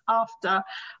profits after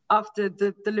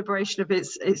the liberation of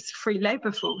its free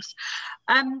labor force,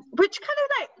 which kind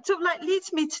of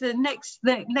leads me to the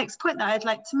next point that I'd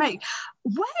like to make.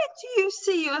 Where do you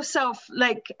see yourself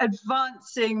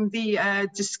advancing the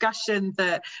discussion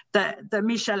that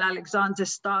Michelle Alexander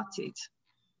started?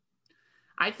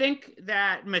 I think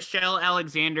that Michelle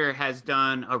Alexander has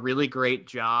done a really great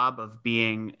job of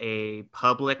being a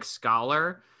public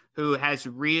scholar who has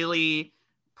really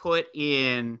put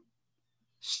in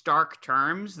stark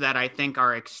terms that I think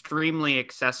are extremely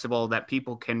accessible, that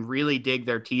people can really dig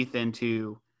their teeth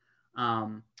into,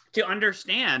 to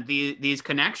understand these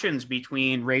connections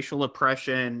between racial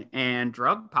oppression and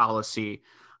drug policy.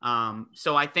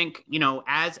 So I think,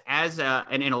 as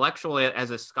an intellectual,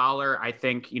 as a scholar, I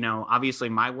think, obviously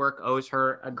my work owes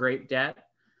her a great debt.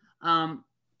 And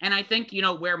I think,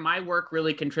 where my work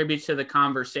really contributes to the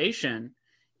conversation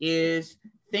is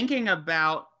thinking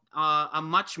about a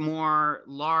much more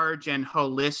large and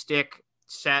holistic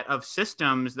set of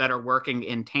systems that are working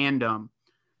in tandem.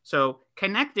 So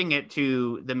connecting it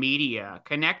to the media,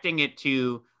 connecting it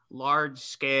to large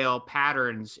scale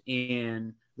patterns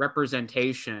in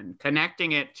representation,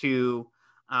 connecting it to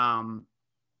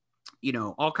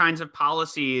all kinds of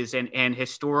policies and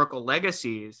historical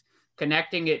legacies,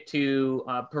 connecting it to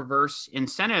perverse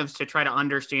incentives to try to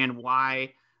understand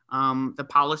why the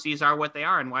policies are what they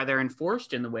are and why they're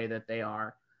enforced in the way that they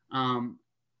are.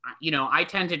 I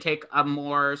tend to take a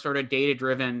more sort of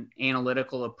data-driven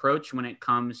analytical approach when it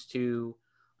comes to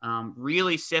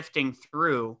really sifting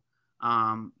through,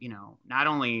 not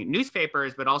only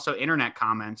newspapers, but also internet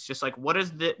comments, just like how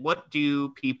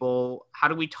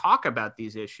do we talk about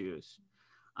these issues?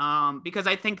 Because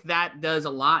I think that does a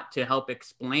lot to help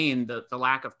explain the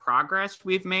lack of progress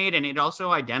we've made. And it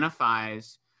also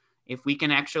identifies, if we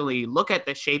can actually look at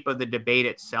the shape of the debate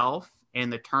itself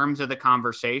and the terms of the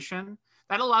conversation,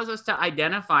 that allows us to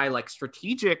identify like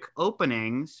strategic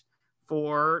openings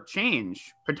for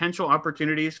change, potential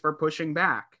opportunities for pushing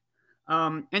back.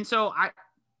 And so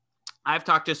I've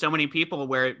talked to so many people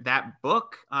where that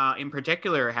book in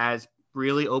particular has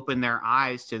really opened their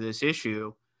eyes to this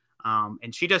issue.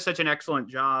 And she does such an excellent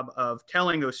job of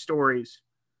telling those stories,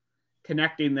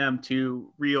 connecting them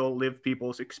to real lived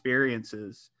people's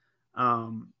experiences.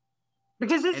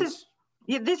 Because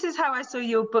this is how I saw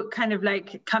your book kind of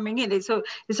like coming in. It's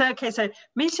okay. So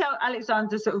Michelle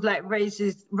Alexander sort of like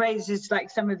raises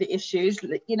like some of the issues,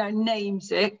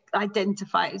 names it,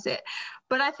 identifies it.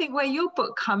 But I think where your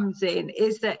book comes in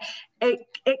is that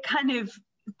it kind of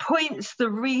points the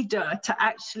reader to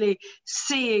actually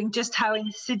seeing just how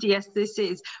insidious this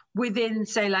is within,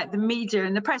 say, like the media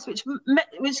and the press, which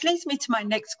leads me to my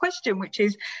next question, which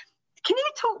is, can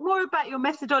you talk more about your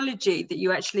methodology that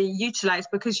you actually utilize?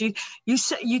 Because you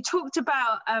talked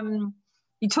about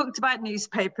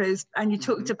newspapers and you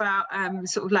talked about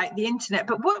sort of like the internet,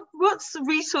 but what's the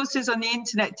resources on the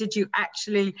internet did you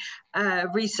actually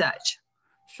research?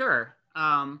 Sure.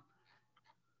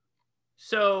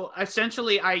 So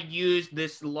essentially, I used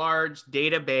this large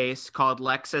database called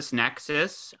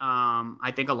LexisNexis.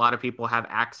 I think a lot of people have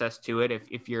access to it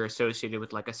if you're associated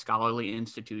with like a scholarly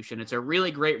institution. It's a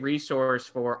really great resource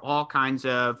for all kinds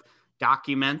of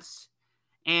documents.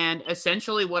 And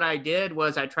essentially what I did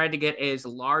was I tried to get as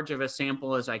large of a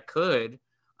sample as I could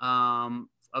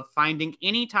of finding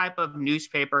any type of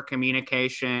newspaper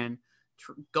communication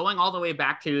going all the way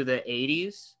back to the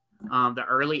 80s, the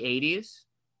early 80s.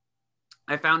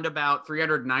 I found about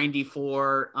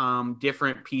 394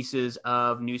 different pieces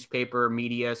of newspaper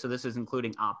media. So this is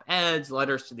including op-eds,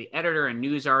 letters to the editor, and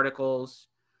news articles.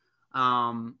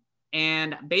 And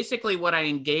basically what I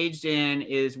engaged in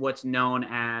is what's known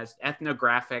as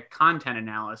ethnographic content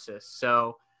analysis.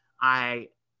 So I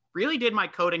really did my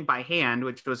coding by hand,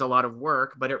 which was a lot of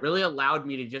work, but it really allowed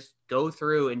me to just go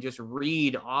through and just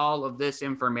read all of this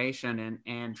information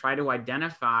and try to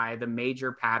identify the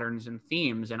major patterns and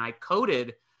themes. And I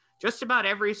coded just about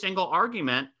every single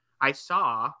argument I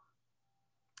saw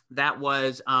that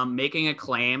was making a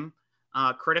claim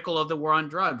critical of the war on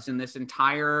drugs in this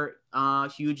entire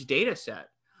huge data set.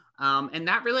 And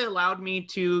that really allowed me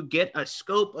to get a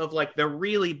scope of like the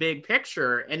really big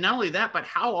picture. And not only that, but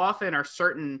how often are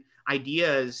certain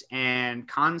ideas and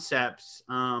concepts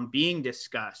being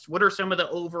discussed? What are some of the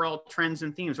overall trends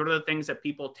and themes? What are the things that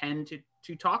people tend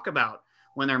to talk about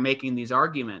when they're making these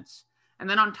arguments? And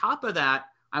then on top of that,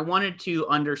 I wanted to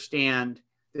understand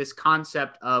this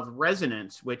concept of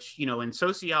resonance, which, in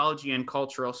sociology and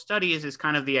cultural studies is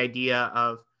kind of the idea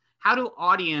of how do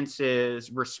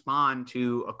audiences respond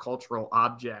to a cultural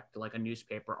object like a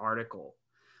newspaper article?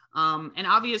 And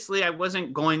obviously I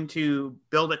wasn't going to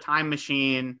build a time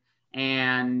machine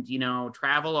and,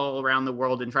 travel all around the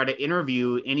world and try to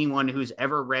interview anyone who's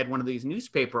ever read one of these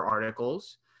newspaper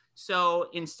articles. So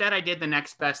instead I did the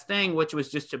next best thing, which was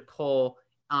just to pull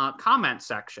comment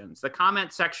sections. The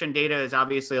comment section data is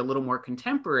obviously a little more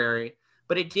contemporary,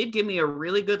 but it did give me a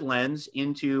really good lens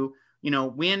into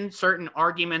when certain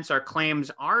arguments or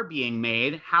claims are being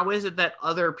made, how is it that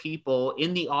other people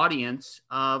in the audience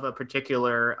of a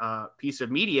particular piece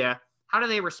of media, how do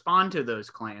they respond to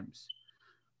those claims?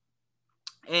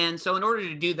 And so in order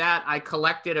to do that, I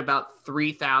collected about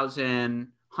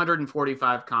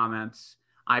 3,145 comments.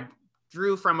 I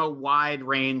drew from a wide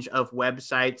range of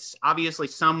websites. Obviously,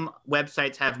 some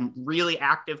websites have really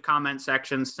active comment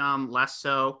sections, some less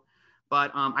so.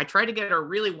 But I tried to get a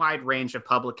really wide range of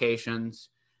publications.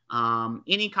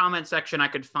 Any comment section I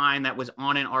could find that was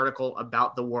on an article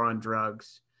about the war on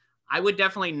drugs. I would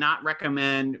definitely not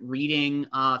recommend reading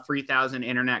 3,000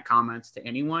 internet comments to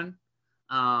anyone.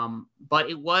 But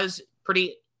it was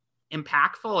pretty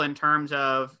impactful in terms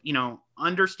of,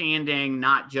 understanding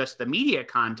not just the media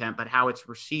content, but how it's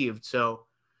received. So,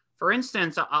 for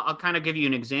instance, I'll kind of give you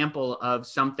an example of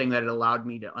something that it allowed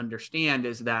me to understand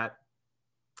is that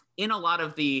in a lot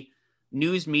of the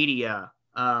news media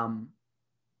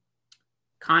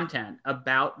content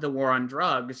about the war on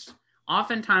drugs,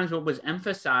 oftentimes what was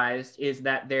emphasized is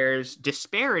that there's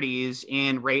disparities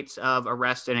in rates of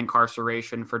arrest and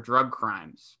incarceration for drug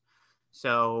crimes.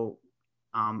 So,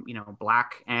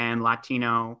 Black and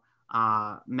Latino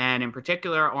men in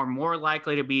particular are more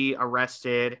likely to be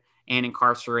arrested and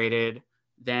incarcerated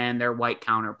than their white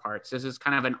counterparts. This is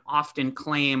kind of an often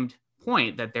claimed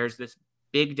point, that there's this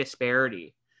big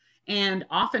disparity. And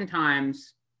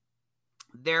oftentimes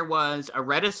there was a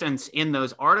reticence in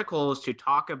those articles to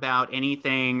talk about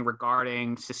anything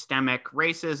regarding systemic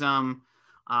racism,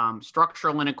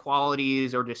 structural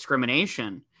inequalities, or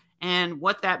discrimination. And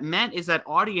what that meant is that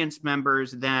audience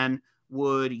members then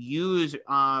would use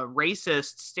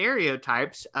racist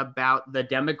stereotypes about the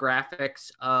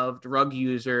demographics of drug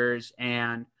users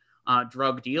and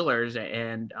drug dealers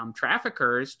and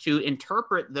traffickers to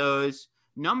interpret those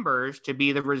numbers to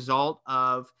be the result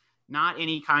of not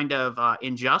any kind of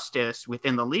injustice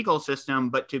within the legal system,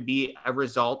 but to be a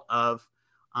result of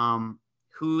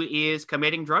who is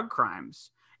committing drug crimes.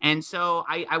 And so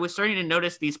I was starting to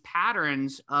notice these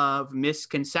patterns of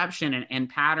misconception and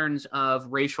patterns of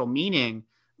racial meaning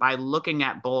by looking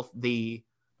at both the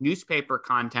newspaper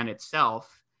content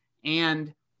itself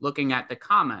and looking at the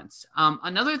comments.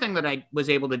 Another thing that I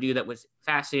was able to do that was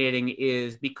fascinating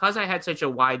is, because I had such a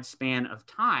wide span of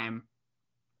time,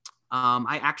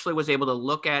 I actually was able to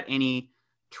look at any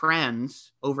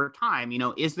trends over time.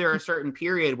 Is there a certain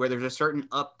period where there's a certain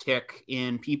uptick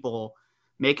in people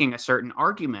making a certain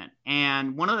argument?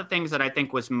 And one of the things that I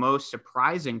think was most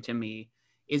surprising to me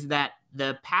is that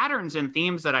the patterns and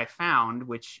themes that I found,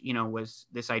 which, was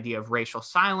this idea of racial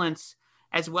silence,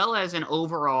 as well as an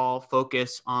overall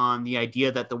focus on the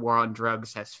idea that the war on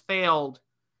drugs has failed,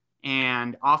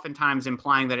 and oftentimes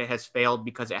implying that it has failed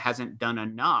because it hasn't done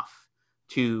enough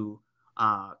to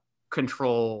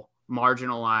control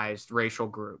marginalized racial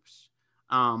groups.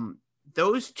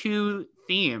 Those two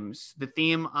themes, the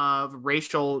theme of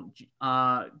racial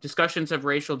discussions of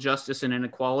racial justice and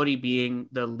inequality being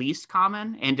the least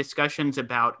common, and discussions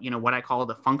about, what I call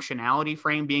the functionality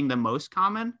frame being the most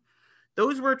common,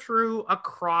 those were true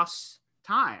across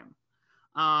time.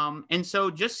 And so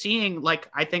just seeing,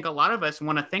 I think a lot of us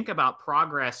want to think about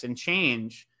progress and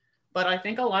change, but I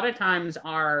think a lot of times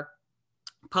our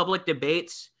public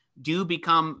debates do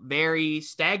become very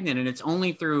stagnant, and it's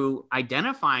only through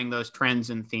identifying those trends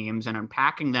and themes and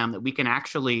unpacking them that we can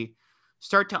actually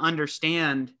start to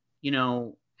understand,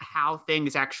 how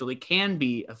things actually can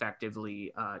be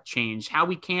effectively changed, how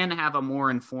we can have a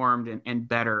more informed and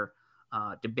better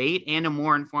debate, and a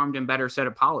more informed and better set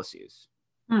of policies.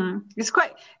 It's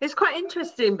quite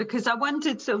interesting, because I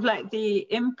wondered sort of like the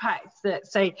impact that,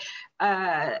 say,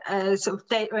 sort of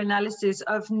data analysis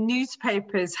of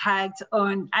newspapers had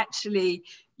on actually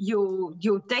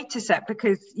your data set,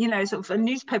 because sort of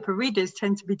newspaper readers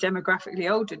tend to be demographically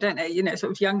older, don't they?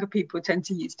 Sort of younger people tend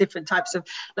to use different types of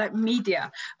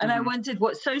media, and I wondered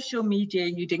what social media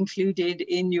you'd included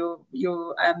in your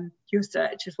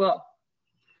search as well.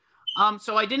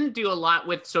 So I didn't do a lot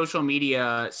with social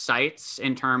media sites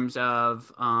in terms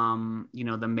of,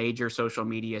 the major social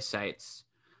media sites.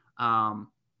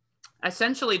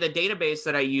 Essentially, the database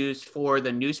that I used for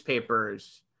the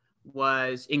newspapers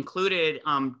was included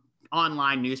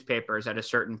online newspapers at a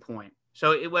certain point.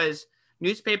 So it was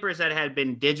newspapers that had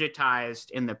been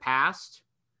digitized in the past.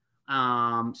 There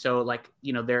are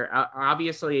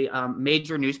obviously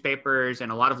major newspapers,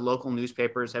 and a lot of local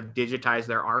newspapers have digitized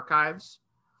their archives.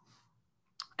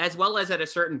 As well as at a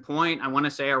certain point, I want to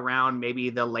say around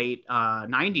maybe the late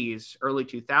 90s, early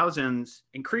 2000s,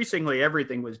 increasingly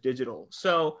everything was digital.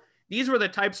 So these were the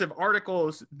types of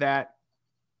articles that,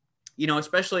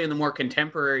 especially in the more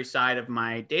contemporary side of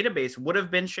my database, would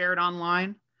have been shared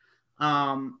online.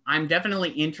 I'm definitely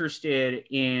interested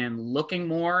in looking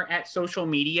more at social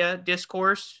media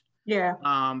discourse. Yeah.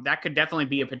 That could definitely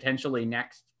be a potentially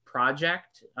next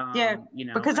project.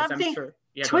 Because I think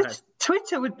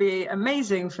Twitter would be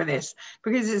amazing for this,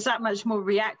 because it's that much more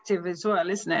reactive as well,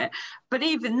 isn't it? But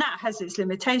even that has its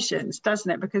limitations,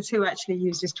 doesn't it? Because who actually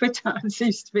uses Twitter? It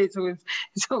seems to be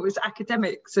it's always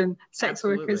academics and sex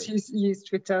workers use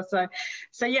Twitter.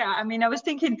 So yeah, I mean, I was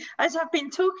thinking, as I've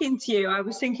been talking to you, I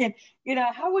was thinking,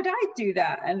 how would I do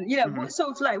that? And what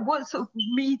sort of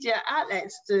media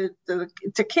outlets do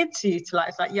kids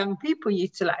utilize, like young people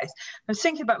utilize? I was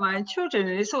thinking about my own children,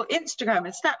 and it's all Instagram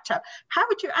and Snapchat. How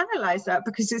would you analyze that?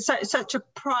 Because it's such a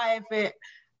private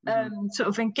way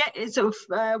of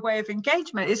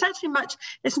engagement. It's actually much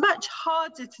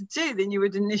harder to do than you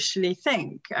would initially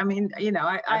think. I mean,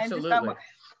 I understand.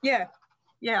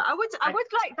 Yeah, I would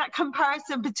like that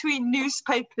comparison between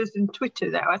newspapers and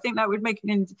Twitter, though. I think that would make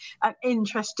an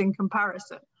interesting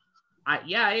comparison.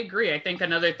 I agree. I think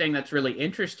another thing that's really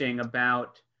interesting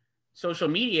about social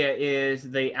media is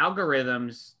the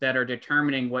algorithms that are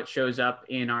determining what shows up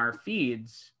in our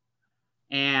feeds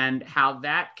and how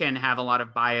that can have a lot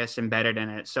of bias embedded in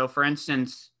it. So, for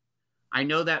instance, I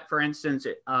know that, for instance,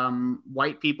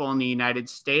 white people in the United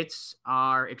States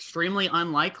are extremely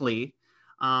unlikely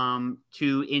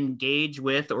to engage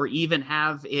with or even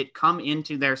have it come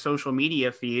into their social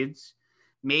media feeds,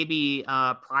 maybe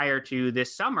prior to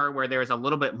this summer, where there was a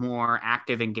little bit more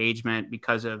active engagement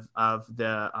because of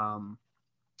the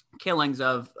killings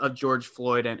of George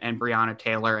Floyd and Breonna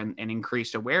Taylor and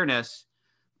increased awareness.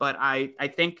 But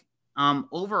I think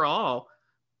overall,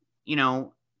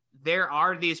 there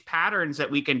are these patterns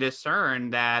that we can discern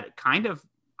that kind of,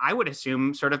 I would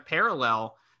assume, sort of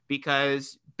parallel,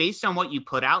 because based on what you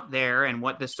put out there and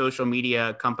what the social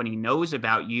media company knows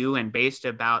about you and based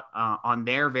on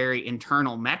their very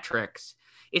internal metrics,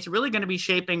 it's really going to be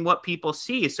shaping what people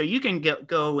see. So you can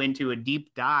go into a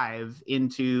deep dive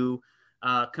into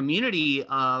a community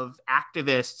of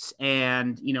activists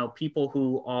and, people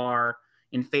who are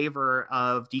in favor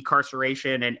of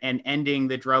decarceration and ending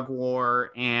the drug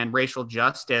war and racial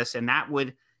justice. And that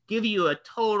would give you a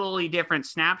totally different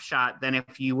snapshot than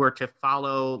if you were to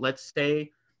follow, let's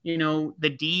say,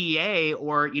 the DEA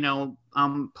or,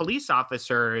 police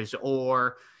officers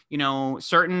or,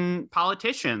 certain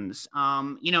politicians,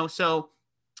 so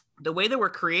the way that we're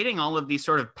creating all of these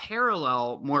sort of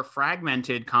parallel, more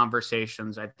fragmented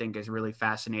conversations, I think is really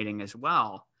fascinating as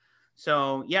well.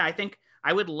 So, yeah, I think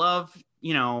I would love,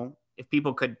 if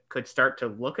people could start to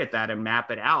look at that and map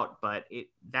it out, but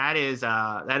that is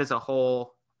a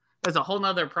whole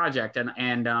nother project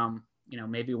and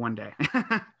maybe one day.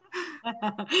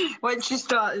 Once you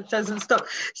start, it doesn't stop.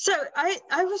 So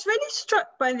I was really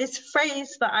struck by this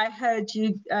phrase that I heard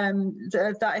you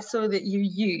that I saw that you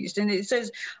used, and it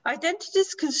says,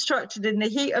 "Identities constructed in the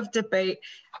heat of debate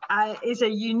is a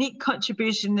unique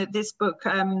contribution that this book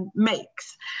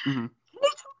makes." Mm-hmm. Can you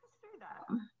talk us through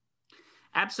that?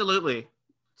 Absolutely.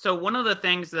 So one of the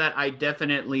things that I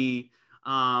definitely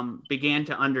began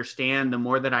to understand the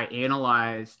more that I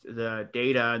analyzed the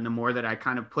data and the more that I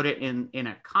kind of put it in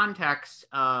a context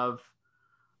of,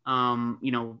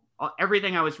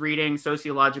 everything I was reading,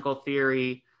 sociological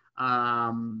theory,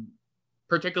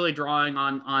 particularly drawing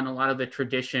on a lot of the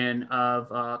tradition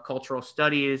of cultural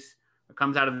studies that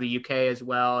comes out of the UK as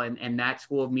well, and that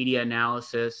school of media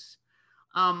analysis.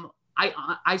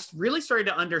 I really started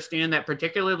to understand that,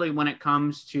 particularly when it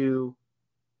comes to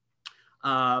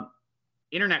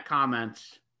internet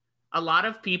comments, a lot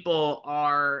of people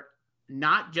are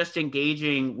not just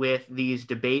engaging with these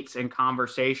debates and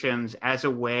conversations as a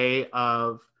way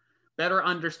of better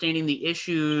understanding the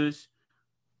issues,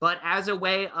 but as a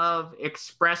way of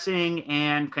expressing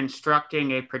and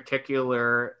constructing a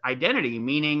particular identity,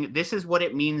 meaning this is what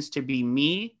it means to be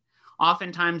me.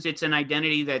 Oftentimes it's an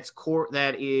identity that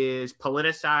is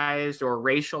politicized or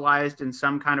racialized in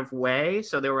some kind of way.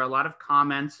 So there were a lot of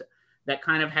comments that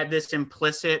kind of had this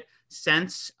implicit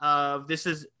sense of this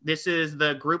is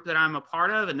the group that I'm a part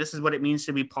of, and this is what it means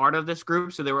to be part of this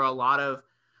group. So there were a lot of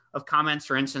comments,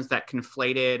 for instance, that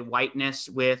conflated whiteness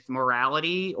with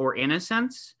morality or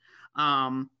innocence.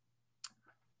 And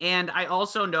I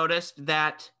also noticed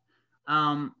that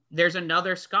there's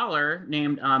another scholar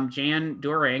named Jan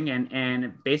During,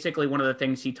 and basically one of the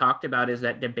things he talked about is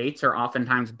that debates are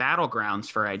oftentimes battlegrounds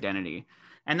for identity.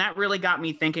 And that really got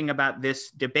me thinking about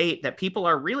this debate, that people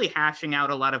are really hashing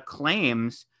out a lot of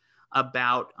claims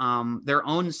about their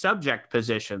own subject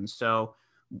positions. So,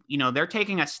 they're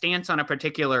taking a stance on a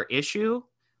particular issue,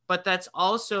 but that's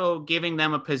also giving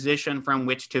them a position from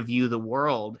which to view the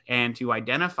world and to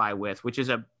identify with, which is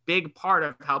a big part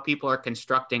of how people are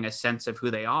constructing a sense of who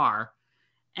they are.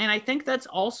 And I think that's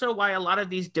also why a lot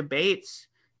of these debates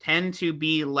tend to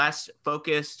be less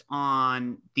focused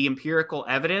on the empirical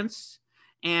evidence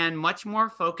and much more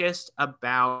focused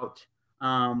about,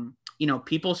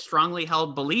 people's strongly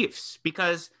held beliefs.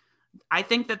 Because I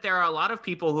think that there are a lot of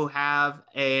people who have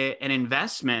an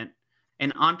investment,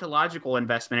 an ontological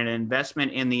investment, an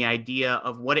investment in the idea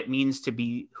of what it means to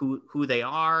be who they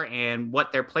are and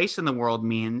what their place in the world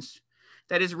means,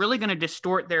 that is really going to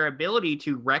distort their ability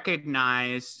to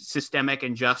recognize systemic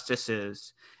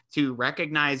injustices, to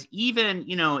recognize even,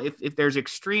 if there's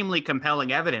extremely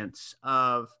compelling evidence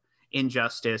of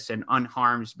injustice and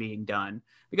unharms being done,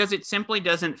 because it simply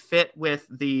doesn't fit with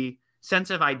the sense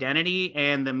of identity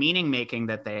and the meaning making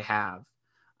that they have.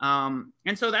 And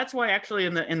so that's why actually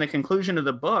in the conclusion of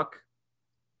the book,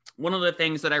 one of the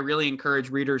things that I really encourage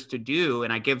readers to do,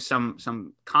 and I give some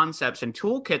concepts and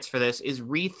toolkits for this, is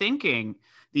rethinking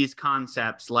these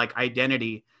concepts like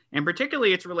identity, and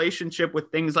particularly its relationship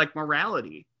with things like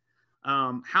morality.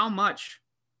 How much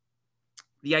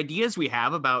the ideas we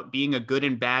have about being a good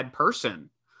and bad person,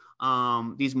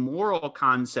 these moral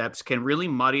concepts can really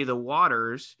muddy the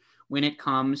waters when it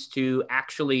comes to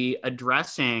actually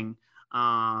addressing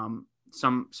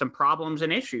some problems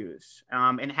and issues,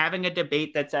 and having a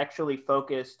debate that's actually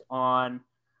focused on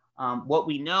what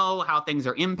we know, how things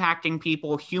are impacting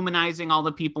people, humanizing all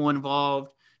the people involved,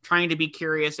 trying to be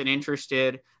curious and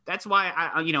interested. That's why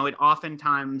it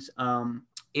oftentimes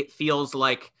it feels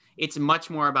like it's much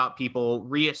more about people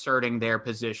reasserting their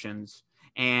positions,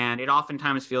 and it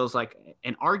oftentimes feels like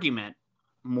an argument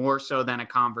more so than a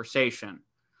conversation.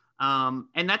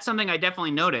 And that's something I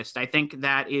definitely noticed. I think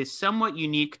that is somewhat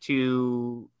unique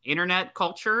to internet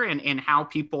culture and how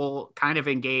people kind of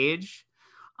engage.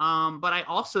 But I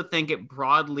also think it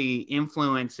broadly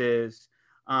influences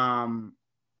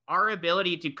our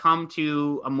ability to come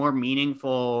to a more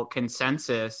meaningful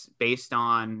consensus based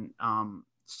on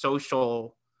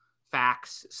social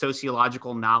facts,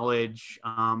 sociological knowledge,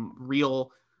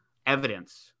 real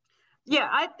evidence. Yeah,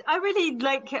 I really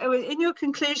like in your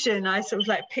conclusion. I sort of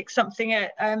like pick something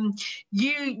out.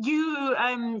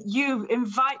 You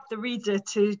invite the reader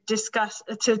to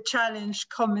challenge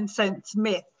common sense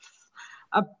myths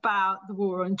about the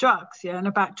war on drugs, and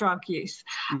about drug use.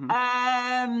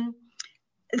 Mm-hmm.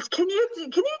 Can you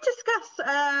discuss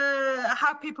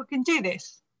how people can do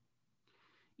this?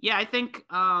 Yeah, I think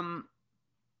one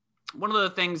of the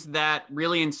things that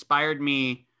really inspired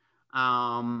me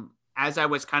as I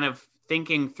was kind of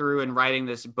thinking through and writing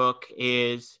this book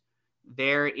is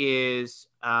there is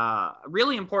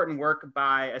really important work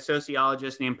by a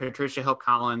sociologist named Patricia Hill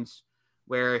Collins,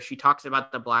 where she talks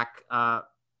about the black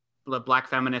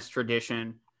feminist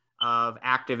tradition of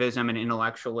activism and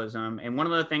intellectualism. And one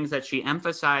of the things that she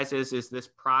emphasizes is this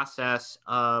process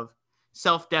of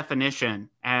self-definition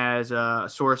as a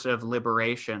source of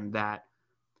liberation, that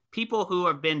people who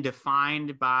have been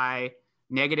defined by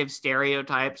negative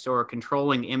stereotypes or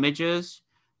controlling images,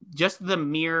 just the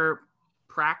mere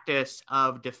practice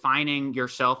of defining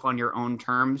yourself on your own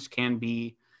terms can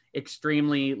be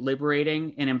extremely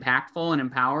liberating and impactful and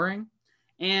empowering.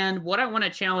 And what I want to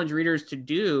challenge readers to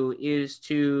do is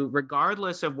to,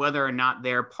 regardless of whether or not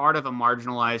they're part of a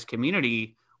marginalized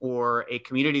community or a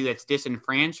community that's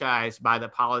disenfranchised by the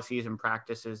policies and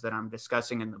practices that I'm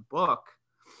discussing in the book,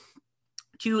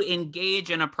 to engage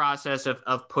in a process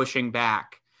of pushing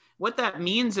back. What that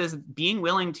means is being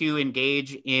willing to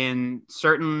engage in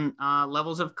certain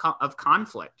levels of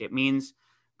conflict. It means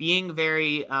being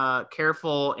very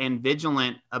careful and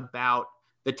vigilant about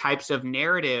the types of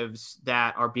narratives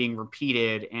that are being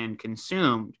repeated and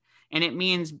consumed. And it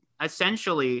means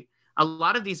essentially a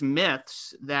lot of these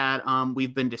myths that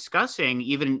we've been discussing,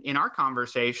 even in our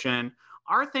conversation,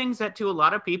 are things that to a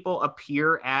lot of people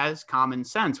appear as common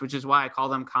sense, which is why I call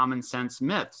them common sense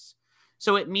myths.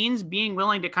 So it means being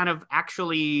willing to kind of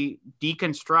actually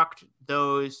deconstruct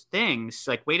those things.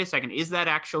 Like, wait a second, is that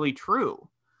actually true?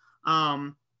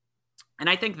 And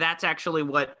I think that's actually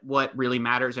what really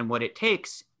matters and what it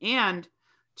takes. And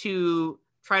to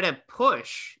try to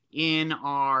push in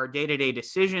our day-to-day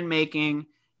decision-making,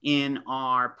 in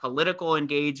our political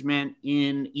engagement,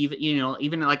 in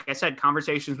even like I said,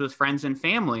 conversations with friends and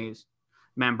families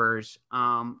members,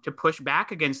 to push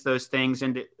back against those things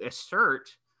and to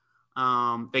assert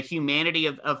the humanity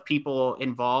of people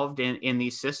involved in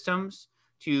these systems,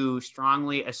 to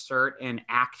strongly assert and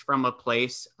act from a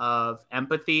place of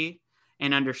empathy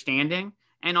and understanding,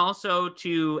 and also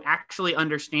to actually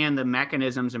understand the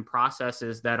mechanisms and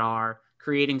processes that are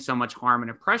creating so much harm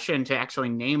and oppression, to actually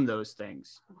name those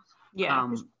things.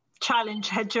 Yeah. Challenge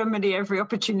hegemony every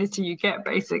opportunity you get,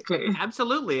 basically.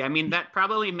 Absolutely. I mean, that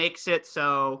probably makes it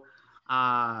so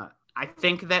I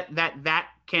think that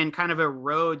can kind of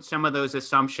erode some of those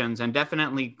assumptions. And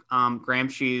definitely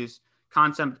Gramsci's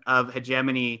concept of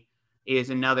hegemony is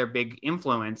another big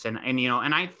influence. And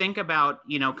I think about,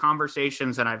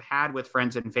 conversations that I've had with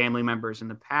friends and family members in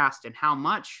the past, and how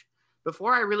much,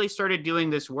 before I really started doing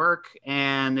this work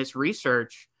and this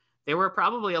research, there were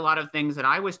probably a lot of things that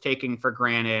I was taking for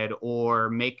granted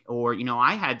or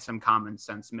I had some common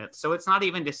sense myths. So it's not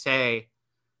even to say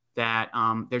that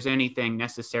there's anything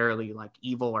necessarily like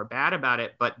evil or bad about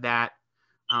it, but that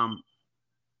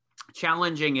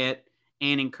challenging it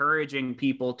and encouraging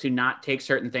people to not take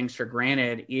certain things for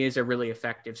granted is a really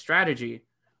effective strategy.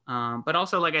 But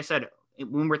also, like I said,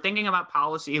 when we're thinking about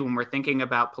policy, when we're thinking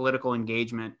about political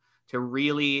engagement, to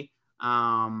really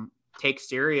take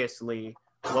seriously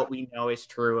what we know is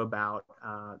true about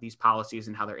these policies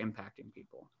and how they're impacting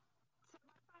people.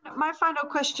 My final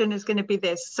question is going to be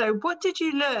this. So what did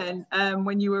you learn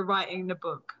when you were writing the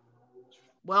book?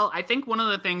 Well, I think one of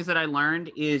the things that I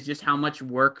learned is just how much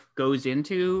work goes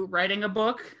into writing a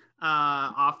book.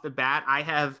 Off the bat, I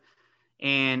have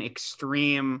an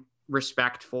extreme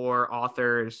respect for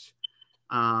authors.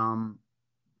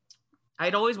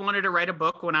 I'd always wanted to write a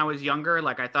book when I was younger.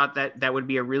 Like, I thought that would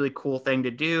be a really cool thing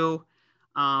to do.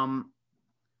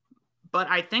 But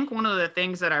I think one of the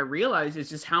things that I realized is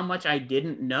just how much I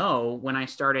didn't know when I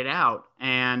started out.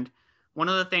 And one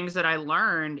of the things that I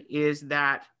learned is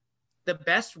that the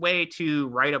best way to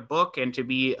write a book and to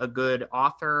be a good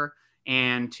author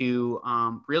and to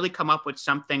really come up with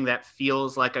something that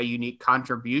feels like a unique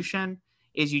contribution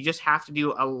is you just have to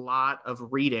do a lot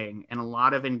of reading and a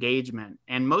lot of engagement.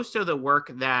 And most of the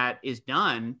work that is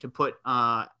done to put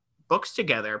books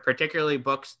together, particularly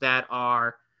books that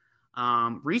are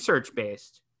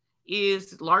research-based,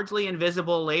 is largely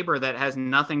invisible labor that has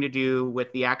nothing to do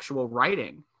with the actual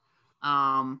writing.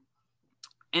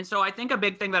 And so I think a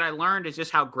big thing that I learned is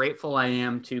just how grateful I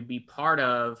am to be part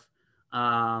of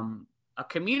a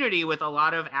community with a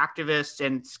lot of activists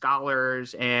and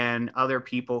scholars and other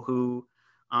people who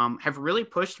have really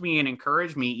pushed me and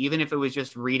encouraged me, even if it was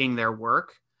just reading their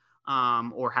work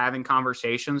or having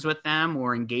conversations with them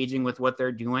or engaging with what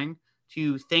they're doing,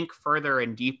 to think further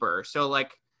and deeper. So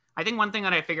like, I think one thing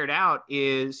that I figured out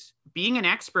is being an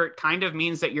expert kind of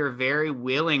means that you're very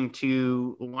willing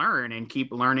to learn and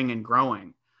keep learning and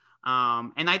growing.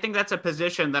 And I think that's a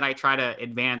position that I try to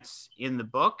advance in the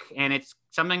book. And it's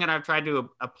something that I've tried to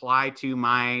apply to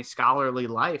my scholarly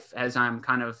life as I'm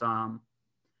kind of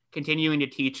continuing to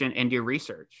teach and do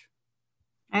research.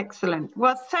 Excellent.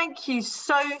 Well, thank you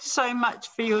so much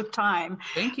for your time.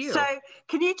 Thank you. So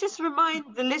can you just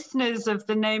remind the listeners of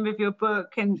the name of your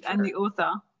book and the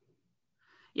author?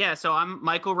 Yeah, so I'm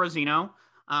Michael Rosino.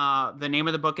 The name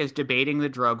of the book is Debating the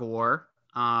Drug War.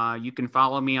 You can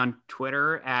follow me on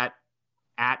Twitter at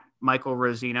Michael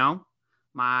Rosino.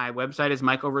 My website is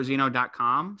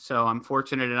michaelrosino.com. So I'm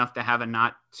fortunate enough to have a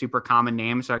not super common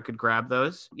name, so I could grab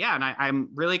those. Yeah, and I'm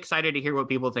really excited to hear what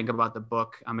people think about the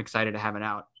book. I'm excited to have it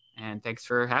out. And thanks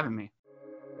for having me.